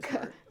poetry in his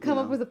heart. Come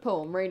up with a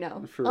poem right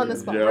now. For on real.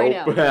 the spot, right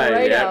now.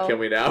 Right now. Yeah, can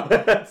we now?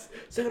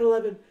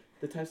 7-Eleven.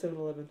 The time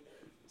 7-Eleven.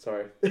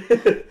 Sorry.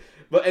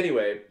 But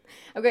anyway.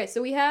 Okay,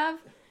 so we have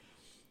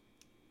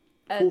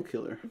Fool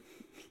Killer.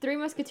 Three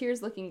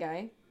Musketeers looking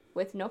guy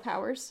with no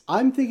powers.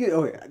 I'm thinking,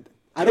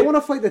 I don't want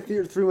to fight the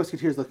Three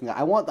Musketeers looking guy.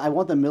 I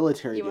want the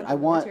military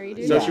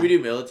dude. So should we do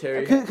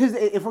military? Because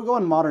if we're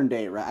going modern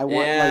day, right? I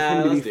want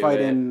him to be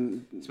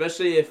fighting.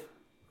 Especially if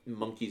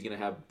Monkey's gonna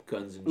have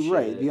guns and shit.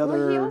 Right. The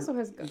other. He also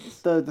has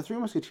guns. The Three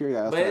Musketeer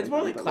guy. But it's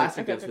more like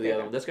classic guns for the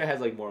other one. This guy has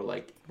like more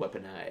like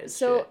weaponized.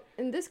 So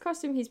in this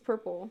costume, he's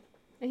purple,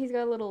 and he's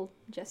got a little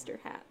jester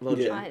hat on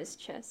his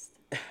chest.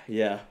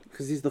 Yeah.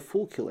 Because he's the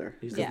Fool Killer.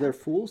 Because they're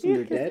fools and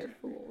they're dead.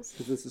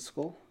 Because this is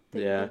skull.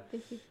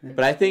 Thank you.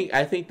 But I think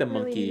the really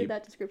monkey. needed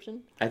that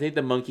description. I think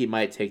the monkey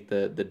might take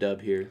the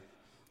dub here,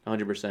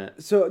 100%.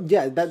 So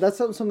yeah, that's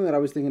something that I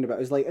was thinking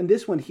about. Is like in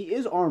this one he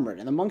is armored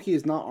and the monkey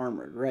is not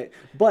armored, right?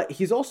 But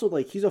he's also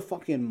like he's a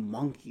fucking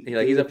monkey.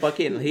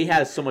 He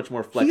has so much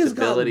more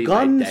flexibility. He's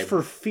got guns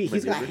for feet.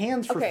 He's got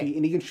hands for feet,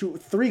 and he can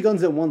shoot 3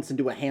 guns at once and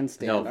do a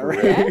handstand. No, all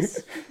right?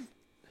 Yes.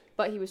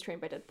 But he was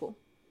trained by Deadpool.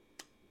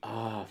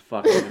 Oh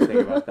fuck! I didn't think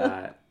about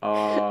that.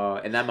 Oh,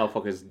 and that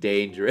motherfucker's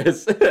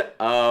dangerous.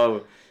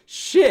 Oh.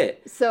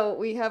 Shit. So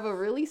we have a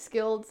really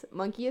skilled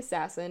monkey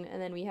assassin,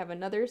 and then we have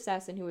another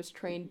assassin who was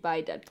trained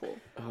by Deadpool.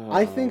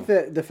 I think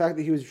that the fact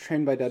that he was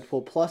trained by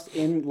Deadpool, plus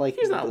in like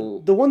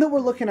the one that we're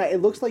looking at, it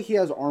looks like he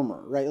has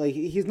armor, right? Like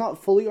he's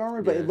not fully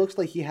armored, but it looks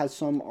like he has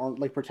some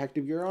like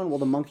protective gear on. Well,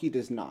 the monkey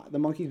does not. The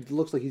monkey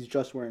looks like he's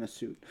just wearing a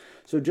suit.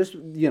 So just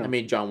I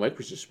mean, John Wick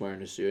was just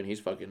wearing a suit, and he's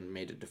fucking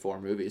made it to 4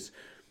 movies.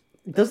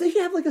 Doesn't he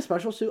have like a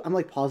special suit? I'm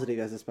like positive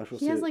he has a special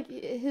suit. He has like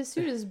his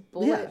suit is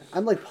bullet. Yeah,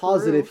 I'm like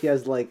positive he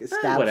has like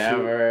stab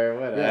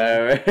whatever.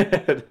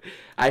 Yeah.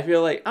 I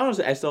feel like I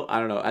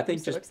don't know. I think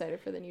I'm so excited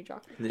for the new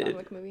John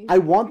Wick movie. I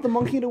want the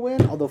monkey to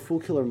win, although Fool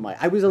Killer might.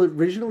 I was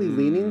originally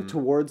leaning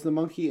towards the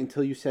monkey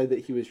until you said that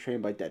he was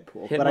trained by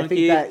Deadpool, but I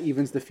think that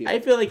evens the field. I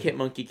feel like Hit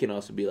Monkey can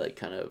also be like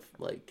kind of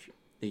like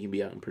he can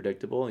be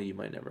unpredictable, and you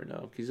might never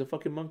know because he's a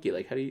fucking monkey.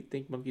 Like, how do you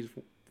think monkeys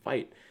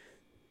fight?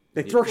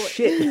 They throw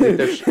shit.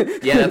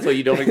 Yeah, that's what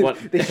you don't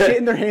want. They shit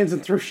in their hands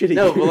and throw shit at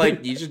you. No, but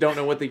like you just don't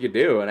know what they could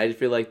do, and I just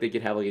feel like they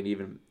could have like an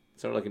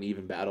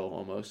even battle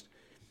almost.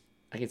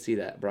 I can see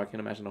that, bro. I can't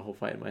imagine a whole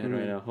fight in my head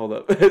right now. Hold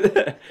up.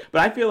 But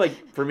I feel like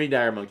for me,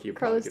 Dire Monkey.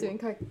 Carlos doing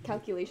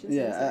calculations.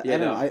 Yeah,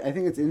 I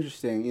think it's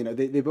interesting. You know,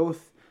 they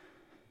both.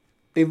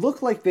 They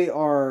look like they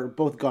are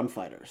both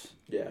gunfighters.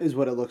 Yeah, is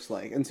what it looks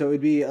like, and so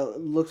it'd be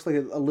looks like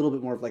a little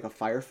bit more of like a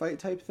firefight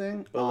type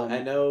thing. Well,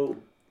 I know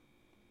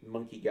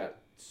Monkey got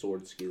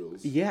sword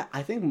skills. Yeah,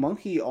 I think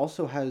Monkey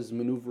also has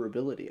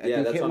maneuverability. I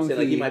think that's what I'm saying.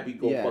 Like, he might be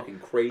going fucking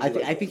crazy.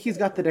 I think he's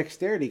got the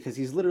dexterity because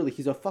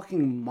he's a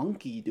fucking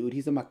monkey, dude.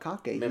 He's a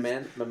macaque.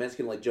 My man's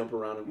can like jump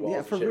around and walls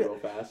and shit real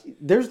fast.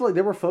 There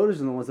were photos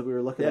in the ones that we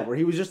were looking at where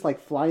he was just like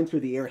flying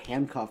through the air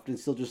handcuffed and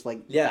still just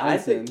like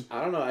bouncing.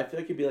 I don't know. I feel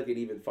like it'd be like an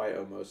even fight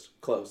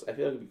almost. Close. I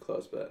feel like it'd be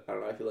close, but I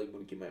don't know. I feel like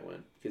Monkey might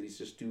win because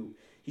he's too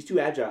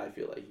agile. I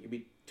feel like he'd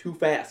be too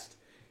fast,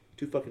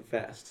 too fucking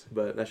fast.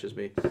 But that's just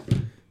me.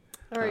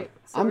 All right.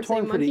 So I'm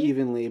torn pretty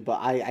evenly,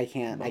 but I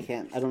can't. I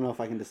don't know if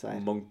I can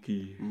decide.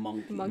 Monkey.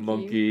 All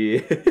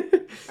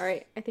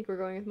right. I think we're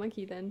going with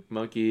Monkey then.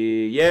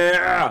 Monkey.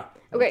 Yeah.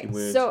 Okay.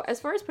 So as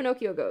far as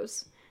Pinocchio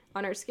goes,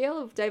 on our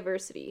scale of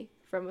diversity,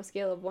 from a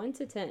scale of 1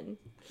 to 10,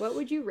 what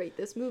would you rate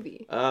this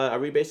movie? Are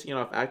we basing it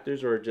off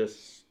actors or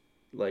just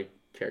like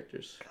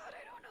characters?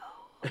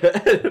 God, I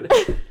don't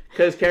know.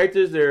 Because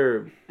characters,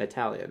 they're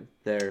Italian.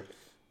 They're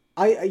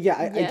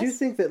I do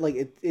think that like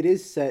it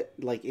is set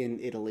like in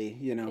Italy,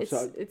 you know.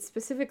 It's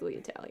specifically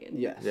Italian.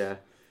 Yes. Yeah.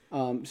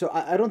 So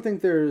I don't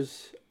think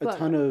there's a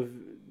ton of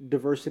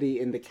diversity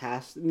in the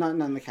cast, not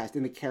in the cast,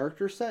 in the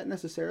character set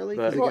necessarily.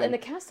 But, well, in the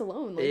cast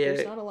alone, like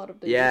there's not a lot of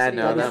diversity. Yeah,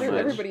 no, not much.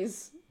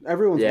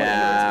 Everyone's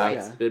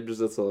white.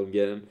 That's all I'm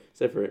getting,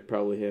 except for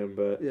probably him,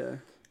 but yeah.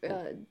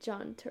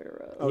 John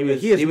Turturro. Oh,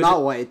 he is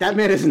not white. That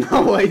man is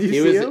not white. You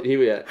see him?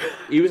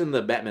 He was in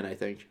the Batman, I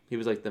think. He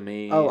was like the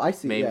main. Oh, I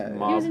see. Main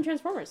mob. He was in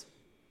Transformers.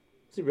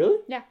 Is he really?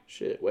 Yeah.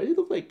 Shit. Why does he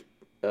look like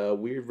a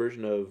weird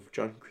version of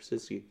John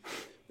Krasinski?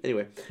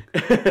 Anyway,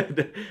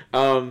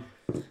 what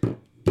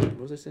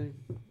was I saying?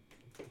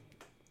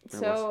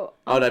 So.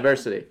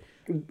 Diversity.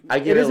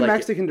 It is a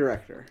Mexican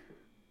director.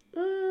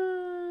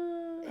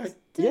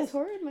 Is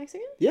Torrid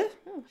Mexican? Yeah.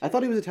 Oh, I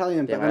thought he was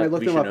Italian, but when I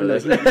looked him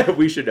up,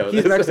 we should know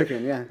he's this.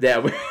 Mexican. Yeah.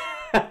 Yeah.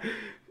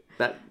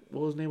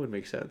 His name would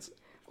make sense.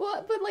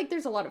 Well, but like,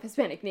 there's a lot of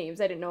Hispanic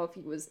names. I didn't know if he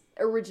was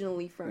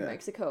originally from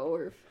Mexico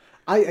or.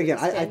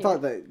 If I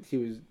thought that he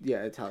was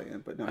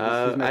Italian, but no.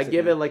 He's Mexican. I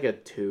give it like a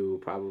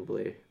 2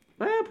 probably.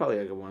 Probably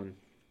like a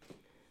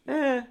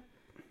 1.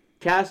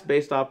 Cast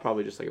based off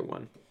probably just like a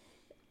 1.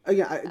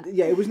 Again,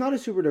 it was not a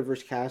super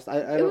diverse cast.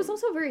 It was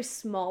also a very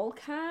small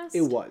cast.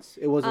 It was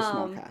a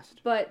small cast.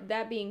 But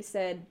that being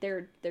said,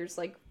 there's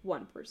like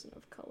one person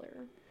of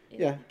color in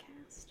the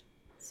cast.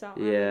 So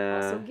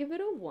I'll also give it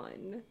a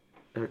 1.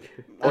 Okay.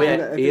 Oh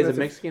yeah, he is a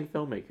Mexican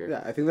filmmaker.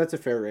 Yeah, I think that's a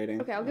fair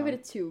rating. Okay, I'll give it a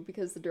 2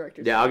 because the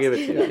director's. Yeah, I'll give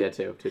it 2. Yeah,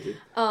 2.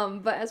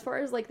 But as far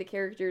as like the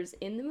characters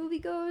in the movie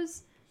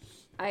goes,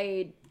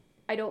 I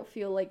don't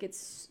feel like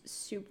it's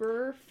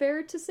super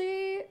fair to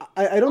say.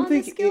 I don't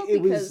think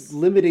it was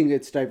limiting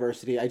its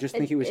diversity. I just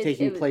think it was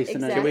taking place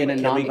in a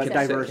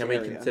non-diverse area. Can we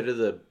consider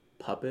the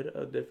puppet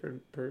a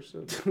different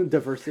person?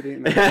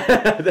 Diversity.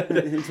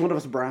 It's one of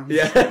us browns.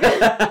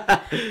 Yeah.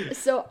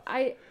 So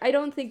I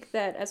don't think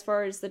that as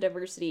far as the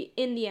diversity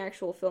in the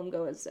actual film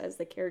goes as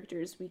the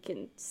characters we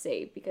can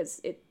say,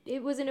 because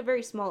it was in a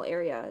very small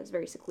area. It was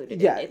very secluded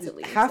in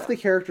Italy. Half the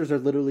characters are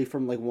literally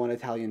from like one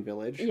Italian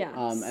village. Yeah.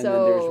 And then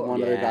there's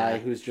one other guy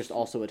who's just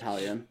also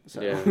Italian.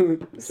 So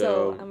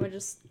so I'm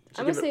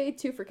gonna say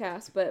 2 for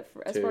cast, but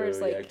as far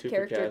as like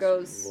character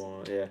goes,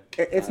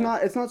 it's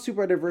not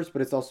super diverse,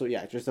 but it's also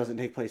it just doesn't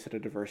take place at a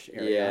diverse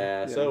area.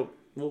 Yeah. So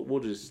we'll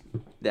just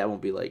that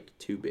won't be like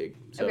too big.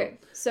 So. Okay.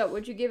 So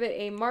would you give it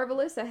a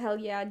marvelous, a hell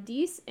yeah,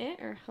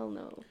 decent, or hell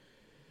no?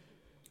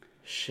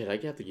 Shit, I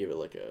have to give it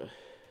like a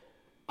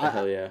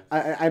hell yeah.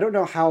 I don't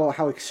know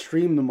how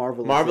extreme the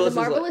Marvelous is.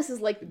 The Marvelous is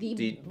like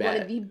one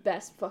of the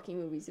best fucking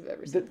movies you've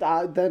ever seen.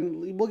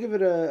 Then we'll give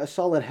it a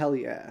solid hell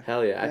yeah.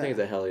 Hell yeah. I think it's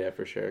a hell yeah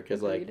for sure.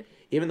 Because like,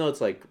 even though it's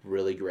like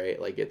really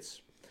great, like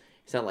it's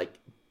not like,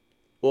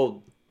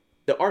 well,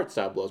 the art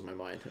style blows my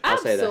mind. I'll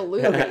say that.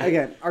 Absolutely.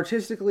 Again,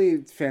 artistically,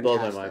 it's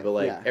fantastic. Blows my mind. But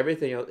like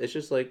everything else, it's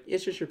just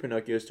your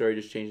Pinocchio story,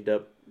 just changed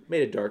up,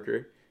 made it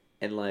darker,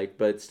 and like,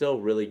 but it's still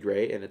really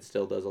great, and it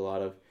still does a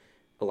lot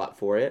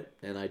for it,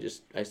 and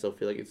I still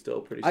feel like it's still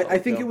pretty solid. I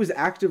think it was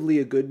actively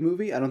a good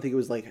movie. I don't think it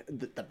was like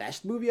the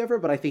best movie ever,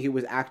 but I think it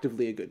was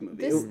actively a good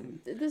movie.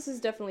 This is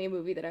definitely a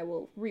movie that I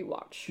will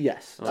rewatch.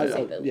 Yes. To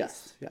say the least.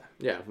 Yes. Yeah.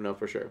 Yeah, no,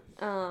 for sure.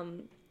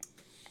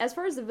 As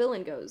far as the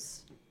villain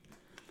goes,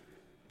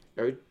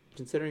 are we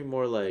considering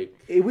more like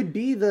it would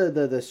be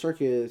the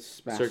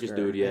circus master, circus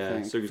dude,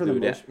 circus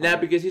dude. Nah,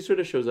 because he sort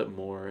of shows up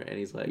more, and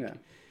he's like,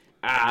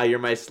 you're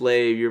my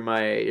slave, you're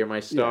my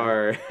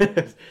star.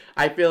 Yeah.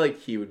 I feel like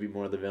he would be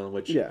more the villain,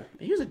 which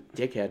he was a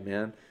dickhead,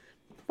 man.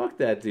 Fuck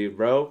that dude,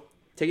 bro.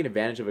 Taking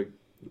advantage of a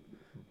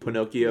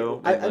Pinocchio.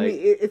 I mean,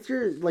 it's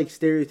your like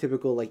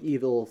stereotypical like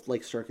evil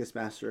like circus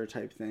master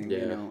type thing,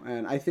 you know.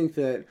 And I think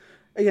that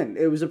again,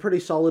 it was a pretty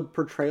solid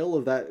portrayal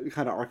of that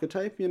kind of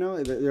archetype, you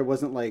know. There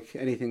wasn't like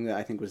anything that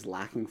I think was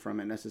lacking from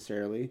it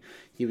necessarily.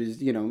 He was,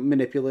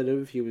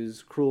 manipulative. He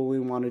was cruel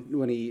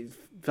when he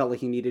felt like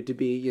he needed to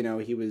be,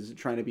 he was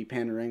trying to be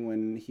pandering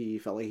when he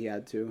felt like he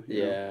had to.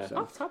 You know, so.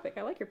 Off topic,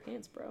 I like your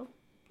pants, bro.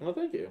 Well,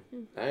 thank you.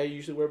 I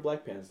usually wear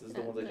black pants. This is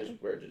the ones I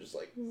just wear to just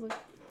like...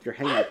 Your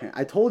hanging pants.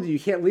 I told you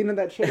can't lean in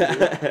that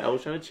chair. I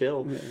was trying to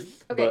chill. Yeah.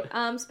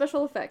 Okay,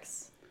 special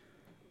effects.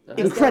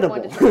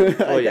 Incredible.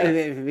 Oh yeah,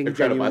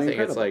 incredible. I think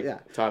it's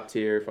like top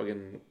tier,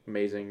 fucking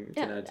amazing.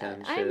 10 out of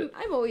 10.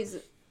 I'm always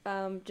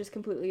just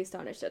completely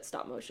astonished at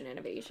stop motion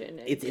animation.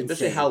 It's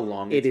especially how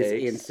long it takes.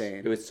 It is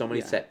insane. It was so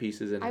many set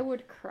pieces, and I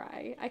would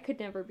cry. I could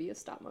never be a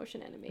stop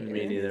motion animator.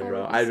 Me neither,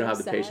 bro. I don't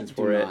have the patience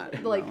for it.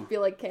 Be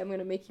like, okay, I'm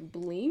gonna make you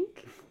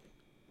blink.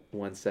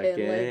 1 second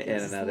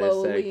and another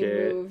slowly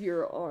second. Move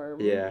your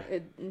arm. Yeah,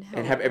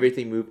 and have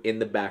everything move in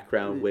the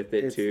background with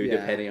it too,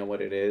 depending on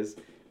what it is.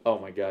 Oh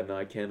my god, no,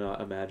 I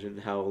cannot imagine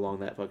how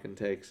long that fucking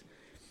takes.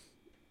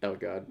 Oh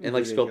god, and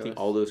like sculpting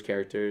all those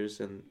characters,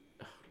 and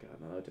oh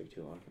god, no, that would take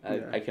too long.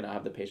 I cannot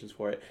have the patience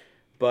for it.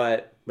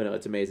 But no,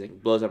 it's amazing.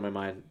 Blows out of my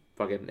mind.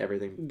 Fucking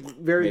everything.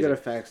 Very amazing. Good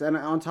effects, and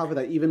on top of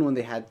that, even when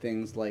they had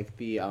things like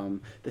the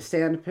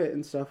sand pit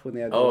and stuff, when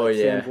they had the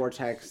sand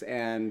vortex,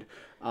 and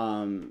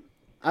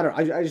I don't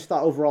know. I just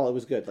thought overall it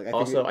was good. Like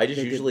I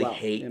just usually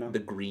hate the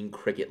green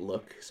cricket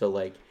look. So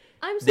like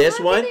I'm so this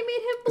happy one, they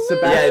made him blue.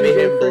 yeah, they made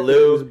him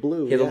blue. He was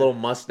blue. He had a little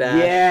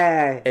mustache.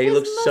 Yeah. And he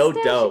looks so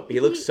dope. He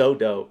looks so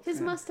dope. His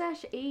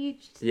mustache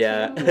aged.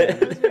 Yeah. Too.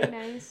 It was very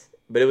nice.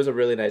 But it was a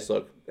really nice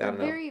look. I don't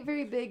know. Very,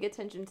 very big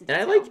attention to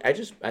detail. And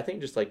I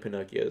think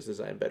Pinocchio's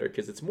design better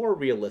because it's more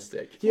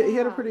realistic. Yeah, he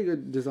had a pretty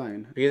good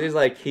design. Because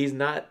he's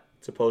not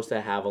supposed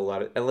to have a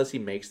lot of, unless he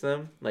makes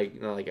them, like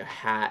a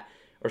hat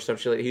or some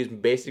shit. He was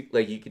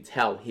basically, you could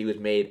tell he was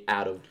made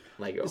out of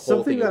a whole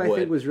something thing of that wood. I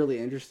think was really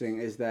interesting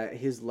is that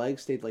his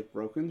legs stayed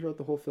broken throughout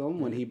the whole film.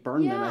 When he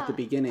burned them at the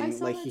beginning,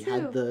 he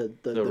had the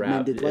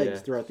mended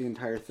legs throughout the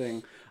entire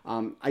thing.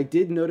 I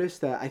did notice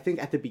that I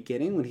think at the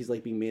beginning when he's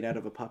being made out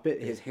of a puppet,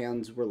 his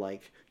hands were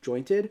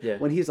jointed. Yeah.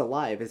 When he's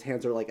alive, his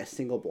hands are a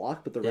single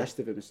block, but the rest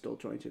of him is still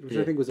jointed, which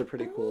I think was a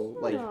pretty cool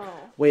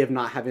way of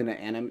not having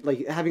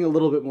having a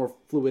little bit more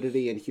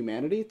fluidity and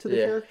humanity to the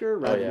character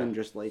rather than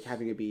just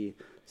having it be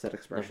set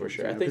expression. For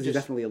sure, I think because he's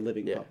definitely a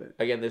living puppet.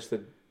 Again, there's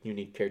the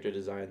unique character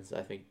designs.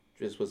 I think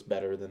this was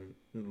better than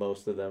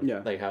most of them.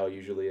 Yeah. How it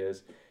usually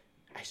is.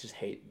 I just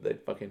hate the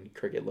fucking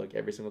cricket look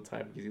every single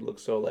time because he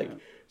looks so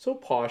so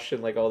posh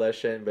and all that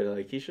shit, but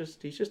he's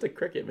just a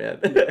cricket,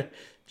 man.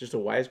 Just a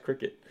wise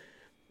cricket.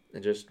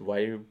 And just why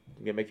you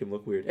gonna make him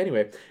look weird?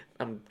 Anyway,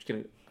 I'm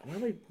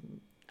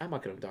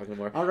not gonna talk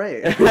anymore. All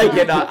right.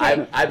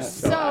 I'm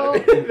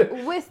so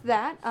with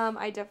that,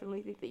 I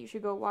definitely think that you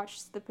should go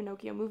watch the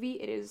Pinocchio movie.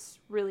 It is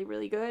really,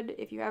 really good.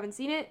 If you haven't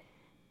seen it,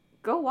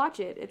 go watch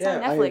it. It's on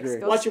Netflix.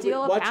 Go watch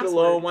steal watch it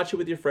alone. Watch it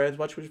with your friends.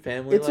 Watch it with your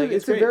family.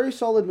 It's a very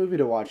solid movie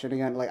to watch. And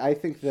again, I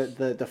think that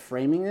the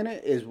framing in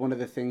it is one of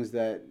the things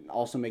that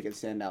also make it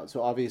stand out.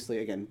 So obviously,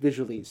 again,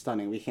 visually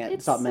stunning. We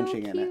can't stop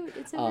mentioning it.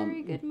 It's a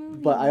very good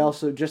movie. But I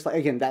also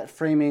again that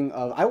framing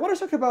of. I want to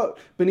talk about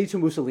Benito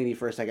Mussolini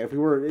for a second. If we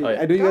were,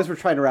 I know you guys were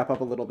trying to wrap up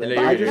a little bit.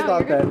 But I just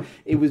thought that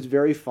it was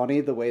very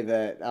funny the way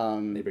that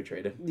they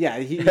betrayed him. Yeah,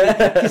 he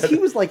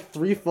was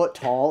 3 foot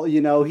tall.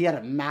 He had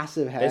a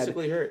massive head.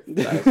 Basically hurt.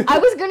 I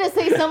was gonna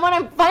say someone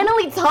I'm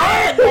finally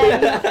taller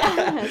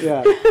than.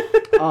 Yeah.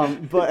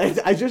 But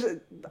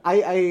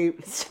I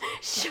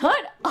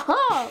Shut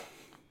up.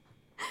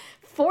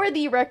 For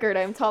the record,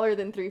 I'm taller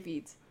than 3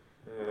 feet.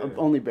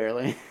 Only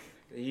barely.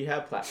 You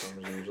have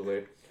platforms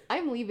usually.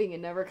 I'm leaving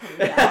and never coming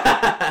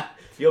back.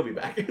 You'll be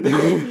back.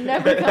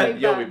 Never coming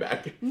back. You'll be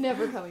back.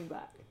 Never coming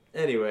back.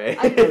 Anyway.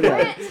 I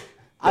quit.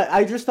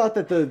 I just thought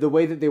that the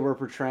way that they were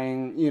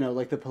portraying,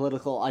 the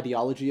political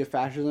ideology of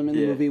fascism in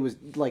the movie was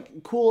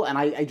cool, and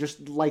I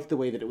just liked the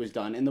way that it was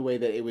done, in the way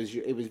that it was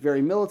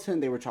very militant.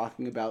 They were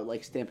talking about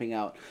stamping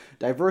out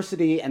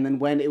diversity, and then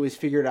when it was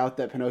figured out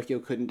that Pinocchio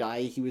couldn't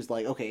die, he was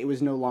okay, it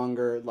was no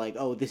longer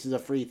oh, this is a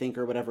free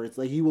thinker or whatever. It's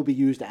he will be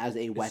used as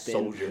a weapon,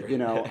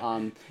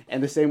 soldier.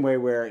 And the same way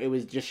where it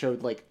was just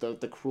showed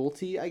the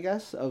cruelty, I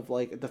guess, of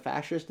the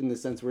fascist in the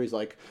sense where he's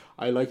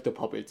I like the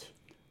puppet.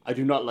 I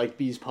do not like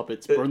these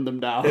puppets. Burn them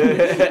down.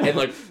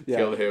 And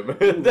kill him.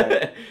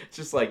 Right. It's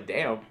just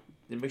damn.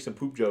 They make some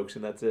poop jokes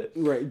and that's it.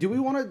 Right. Do we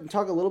want to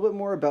talk a little bit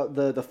more about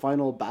the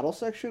final battle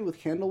section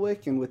with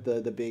Candlewick and with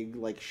the big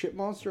shit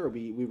monster? Or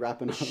we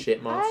wrapping up?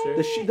 Shit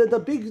monster? The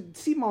big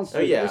sea monster.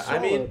 Oh yeah. I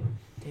mean,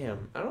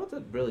 damn. I don't know what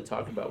to really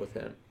talk about with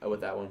him. With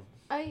that one.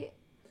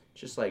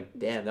 Just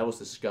damn, that was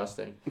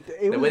disgusting.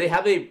 The way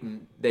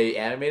they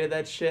animated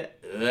that shit,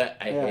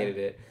 I hated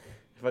it.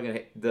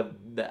 Fucking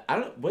I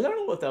don't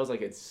know if that was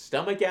its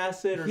stomach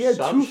acid or he had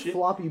some two shit.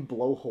 Floppy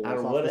blowholes. I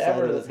don't know,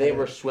 whatever they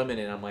were swimming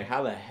in. I'm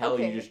how the hell are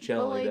you just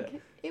chilling like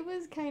that? It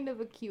was kind of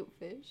a cute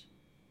fish.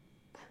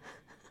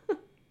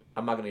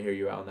 I'm not gonna hear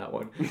you out on that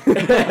one.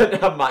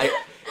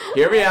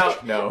 Hear me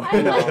out. No. I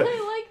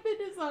like the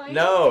design.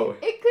 No.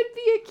 It could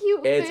be a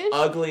cute fish. It's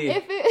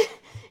ugly.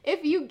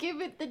 If you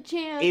give it the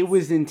chance. It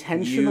was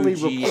intentionally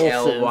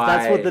repulsive.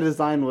 That's what the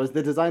design was.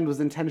 The design was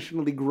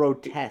intentionally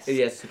grotesque.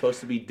 Yeah, it's supposed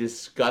to be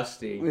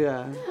disgusting.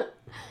 Yeah.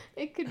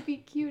 It could be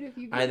cute if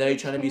you give I know you're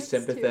trying to be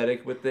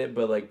sympathetic with it,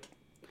 but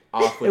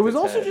off with it was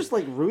also head. Just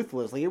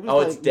ruthless. It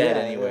was it's dead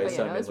anyway. Oh,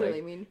 yeah, that was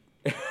really mean.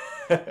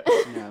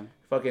 Yeah.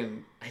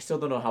 Fucking, I still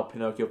don't know how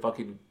Pinocchio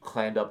fucking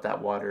climbed up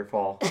that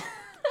waterfall.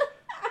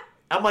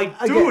 I'm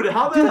dude,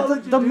 how the hell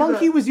did you the do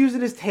monkey that? Was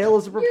using his tail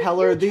as a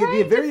propeller.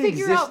 The very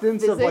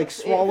existence of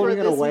swallowing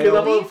in a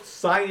whale.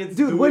 Science,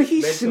 dude, when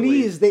he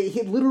sneezed,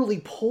 he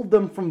literally pulled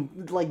them from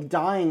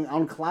dying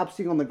on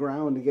collapsing on the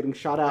ground and getting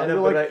shot out.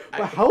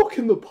 But how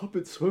can the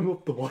puppet swim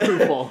up the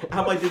waterfall?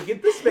 I'm dude,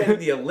 get this man in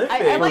the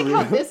Olympics. I like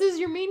how this is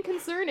your main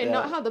concern and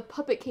not how the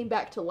puppet came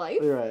back to life.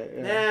 Right.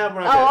 Yeah. Nah,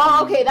 we're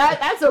not okay.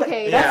 That's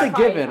okay. That's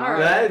a given. All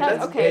right.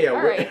 That's okay.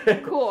 All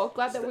right. Cool.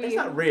 Glad that we. It's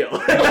not real.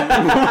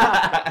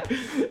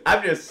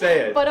 I'm just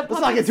saying. But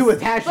let's not get too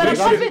attached. But a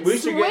puppet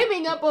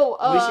swimming up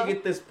a. We should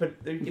get this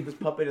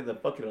puppet in the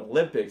fucking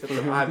Olympics. That's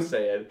what I'm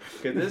saying.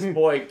 Because this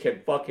boy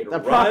can fucking run.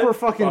 A proper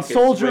fucking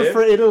soldier swim.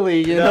 For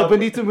Italy,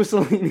 Benito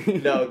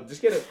Mussolini. No,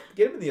 just get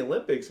him in the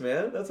Olympics,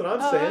 man. That's what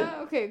I'm saying.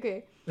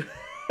 Okay.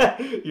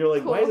 You're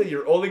cool. Why is it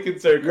your only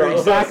concern, Carlos? You're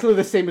exactly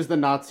the same as the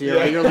Nazi,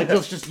 right? You're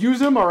let's just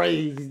use him,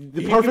 alright?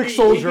 The perfect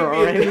soldier,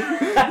 alright?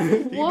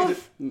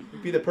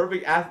 Be the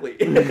perfect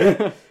athlete.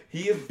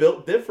 He is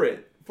built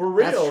different. For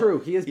real. That's true.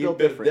 He is built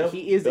different.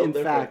 He is, in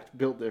fact,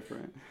 built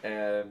different.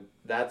 And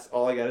that's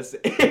all I gotta say.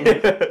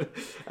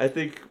 I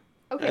think...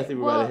 Okay, I think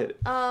we're about to hit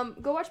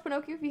it. Go watch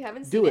Pinocchio if you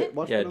haven't seen it.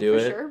 Watch Pinocchio.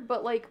 For sure.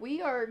 But, like,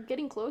 we are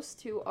getting close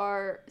to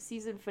our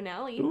season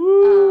finale.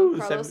 Ooh,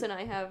 Carlos and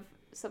I have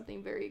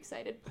something very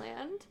excited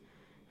planned.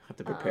 Have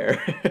to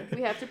prepare.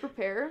 We have to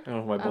prepare. I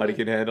don't know if my body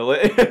can handle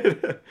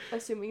it.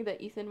 Assuming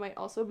that Ethan might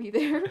also be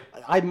there.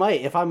 I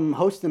might. If I'm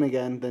hosting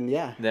again, then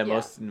yeah.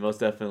 Most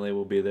definitely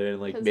will be there. And,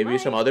 like, maybe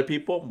some other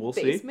people. We'll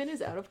see. Basement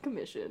is out of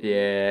commission.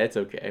 Yeah, it's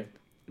okay.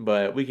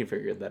 But we can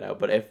figure that out.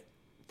 But if...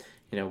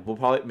 we'll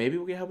probably... Maybe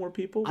we can have more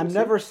people. I'm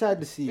never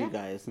sad to see you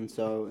guys, and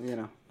so,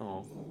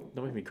 Oh,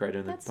 don't make me cry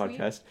during the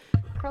podcast.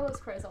 Sweet. Carlos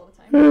cries all the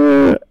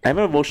time. I'm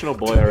an emotional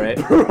boy, alright?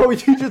 Bro,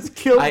 you just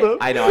killed him.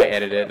 I know, I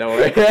edited it. Don't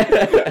worry.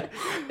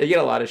 You get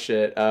a lot of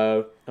shit.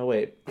 Oh,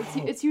 wait.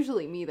 It's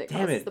usually me that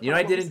Damn causes it. the You know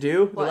what I didn't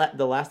do What?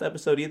 the last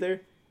episode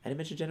either? I didn't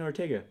mention Jenna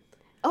Ortega.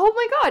 Oh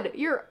my god,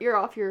 you're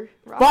off your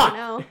rocker Fuck!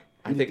 now.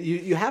 I think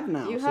you have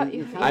now.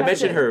 I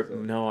mentioned her.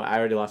 No, I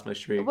already lost my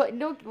streak. What?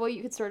 No, well,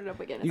 you could start it up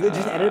again. You could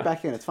just edit it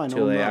back in. It's fine.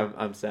 Too late.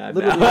 I'm sad.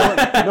 Literally,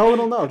 no one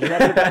will know. Just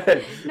edit it back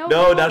in.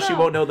 No, now she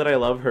won't know that I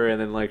love her,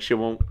 and then like she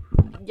won't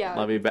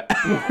love me back.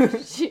 Yeah,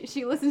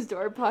 she listens to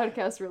our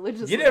podcast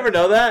religiously. You never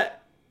know that.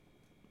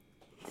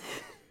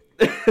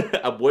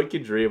 A boy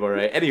can dream, all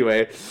right.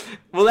 Anyway,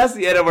 well, that's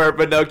the end of our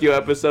Pinocchio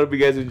episode. If you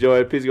guys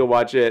enjoyed, please go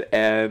watch it.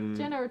 And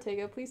Jenna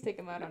Ortega, please take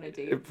him out on a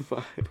date.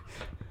 Fine.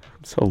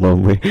 I'm so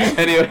lonely.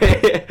 Anyway,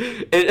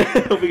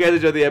 hope you guys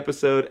enjoyed the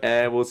episode,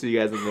 and we'll see you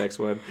guys in the next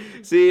one.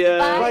 See ya.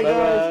 Bye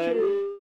guys.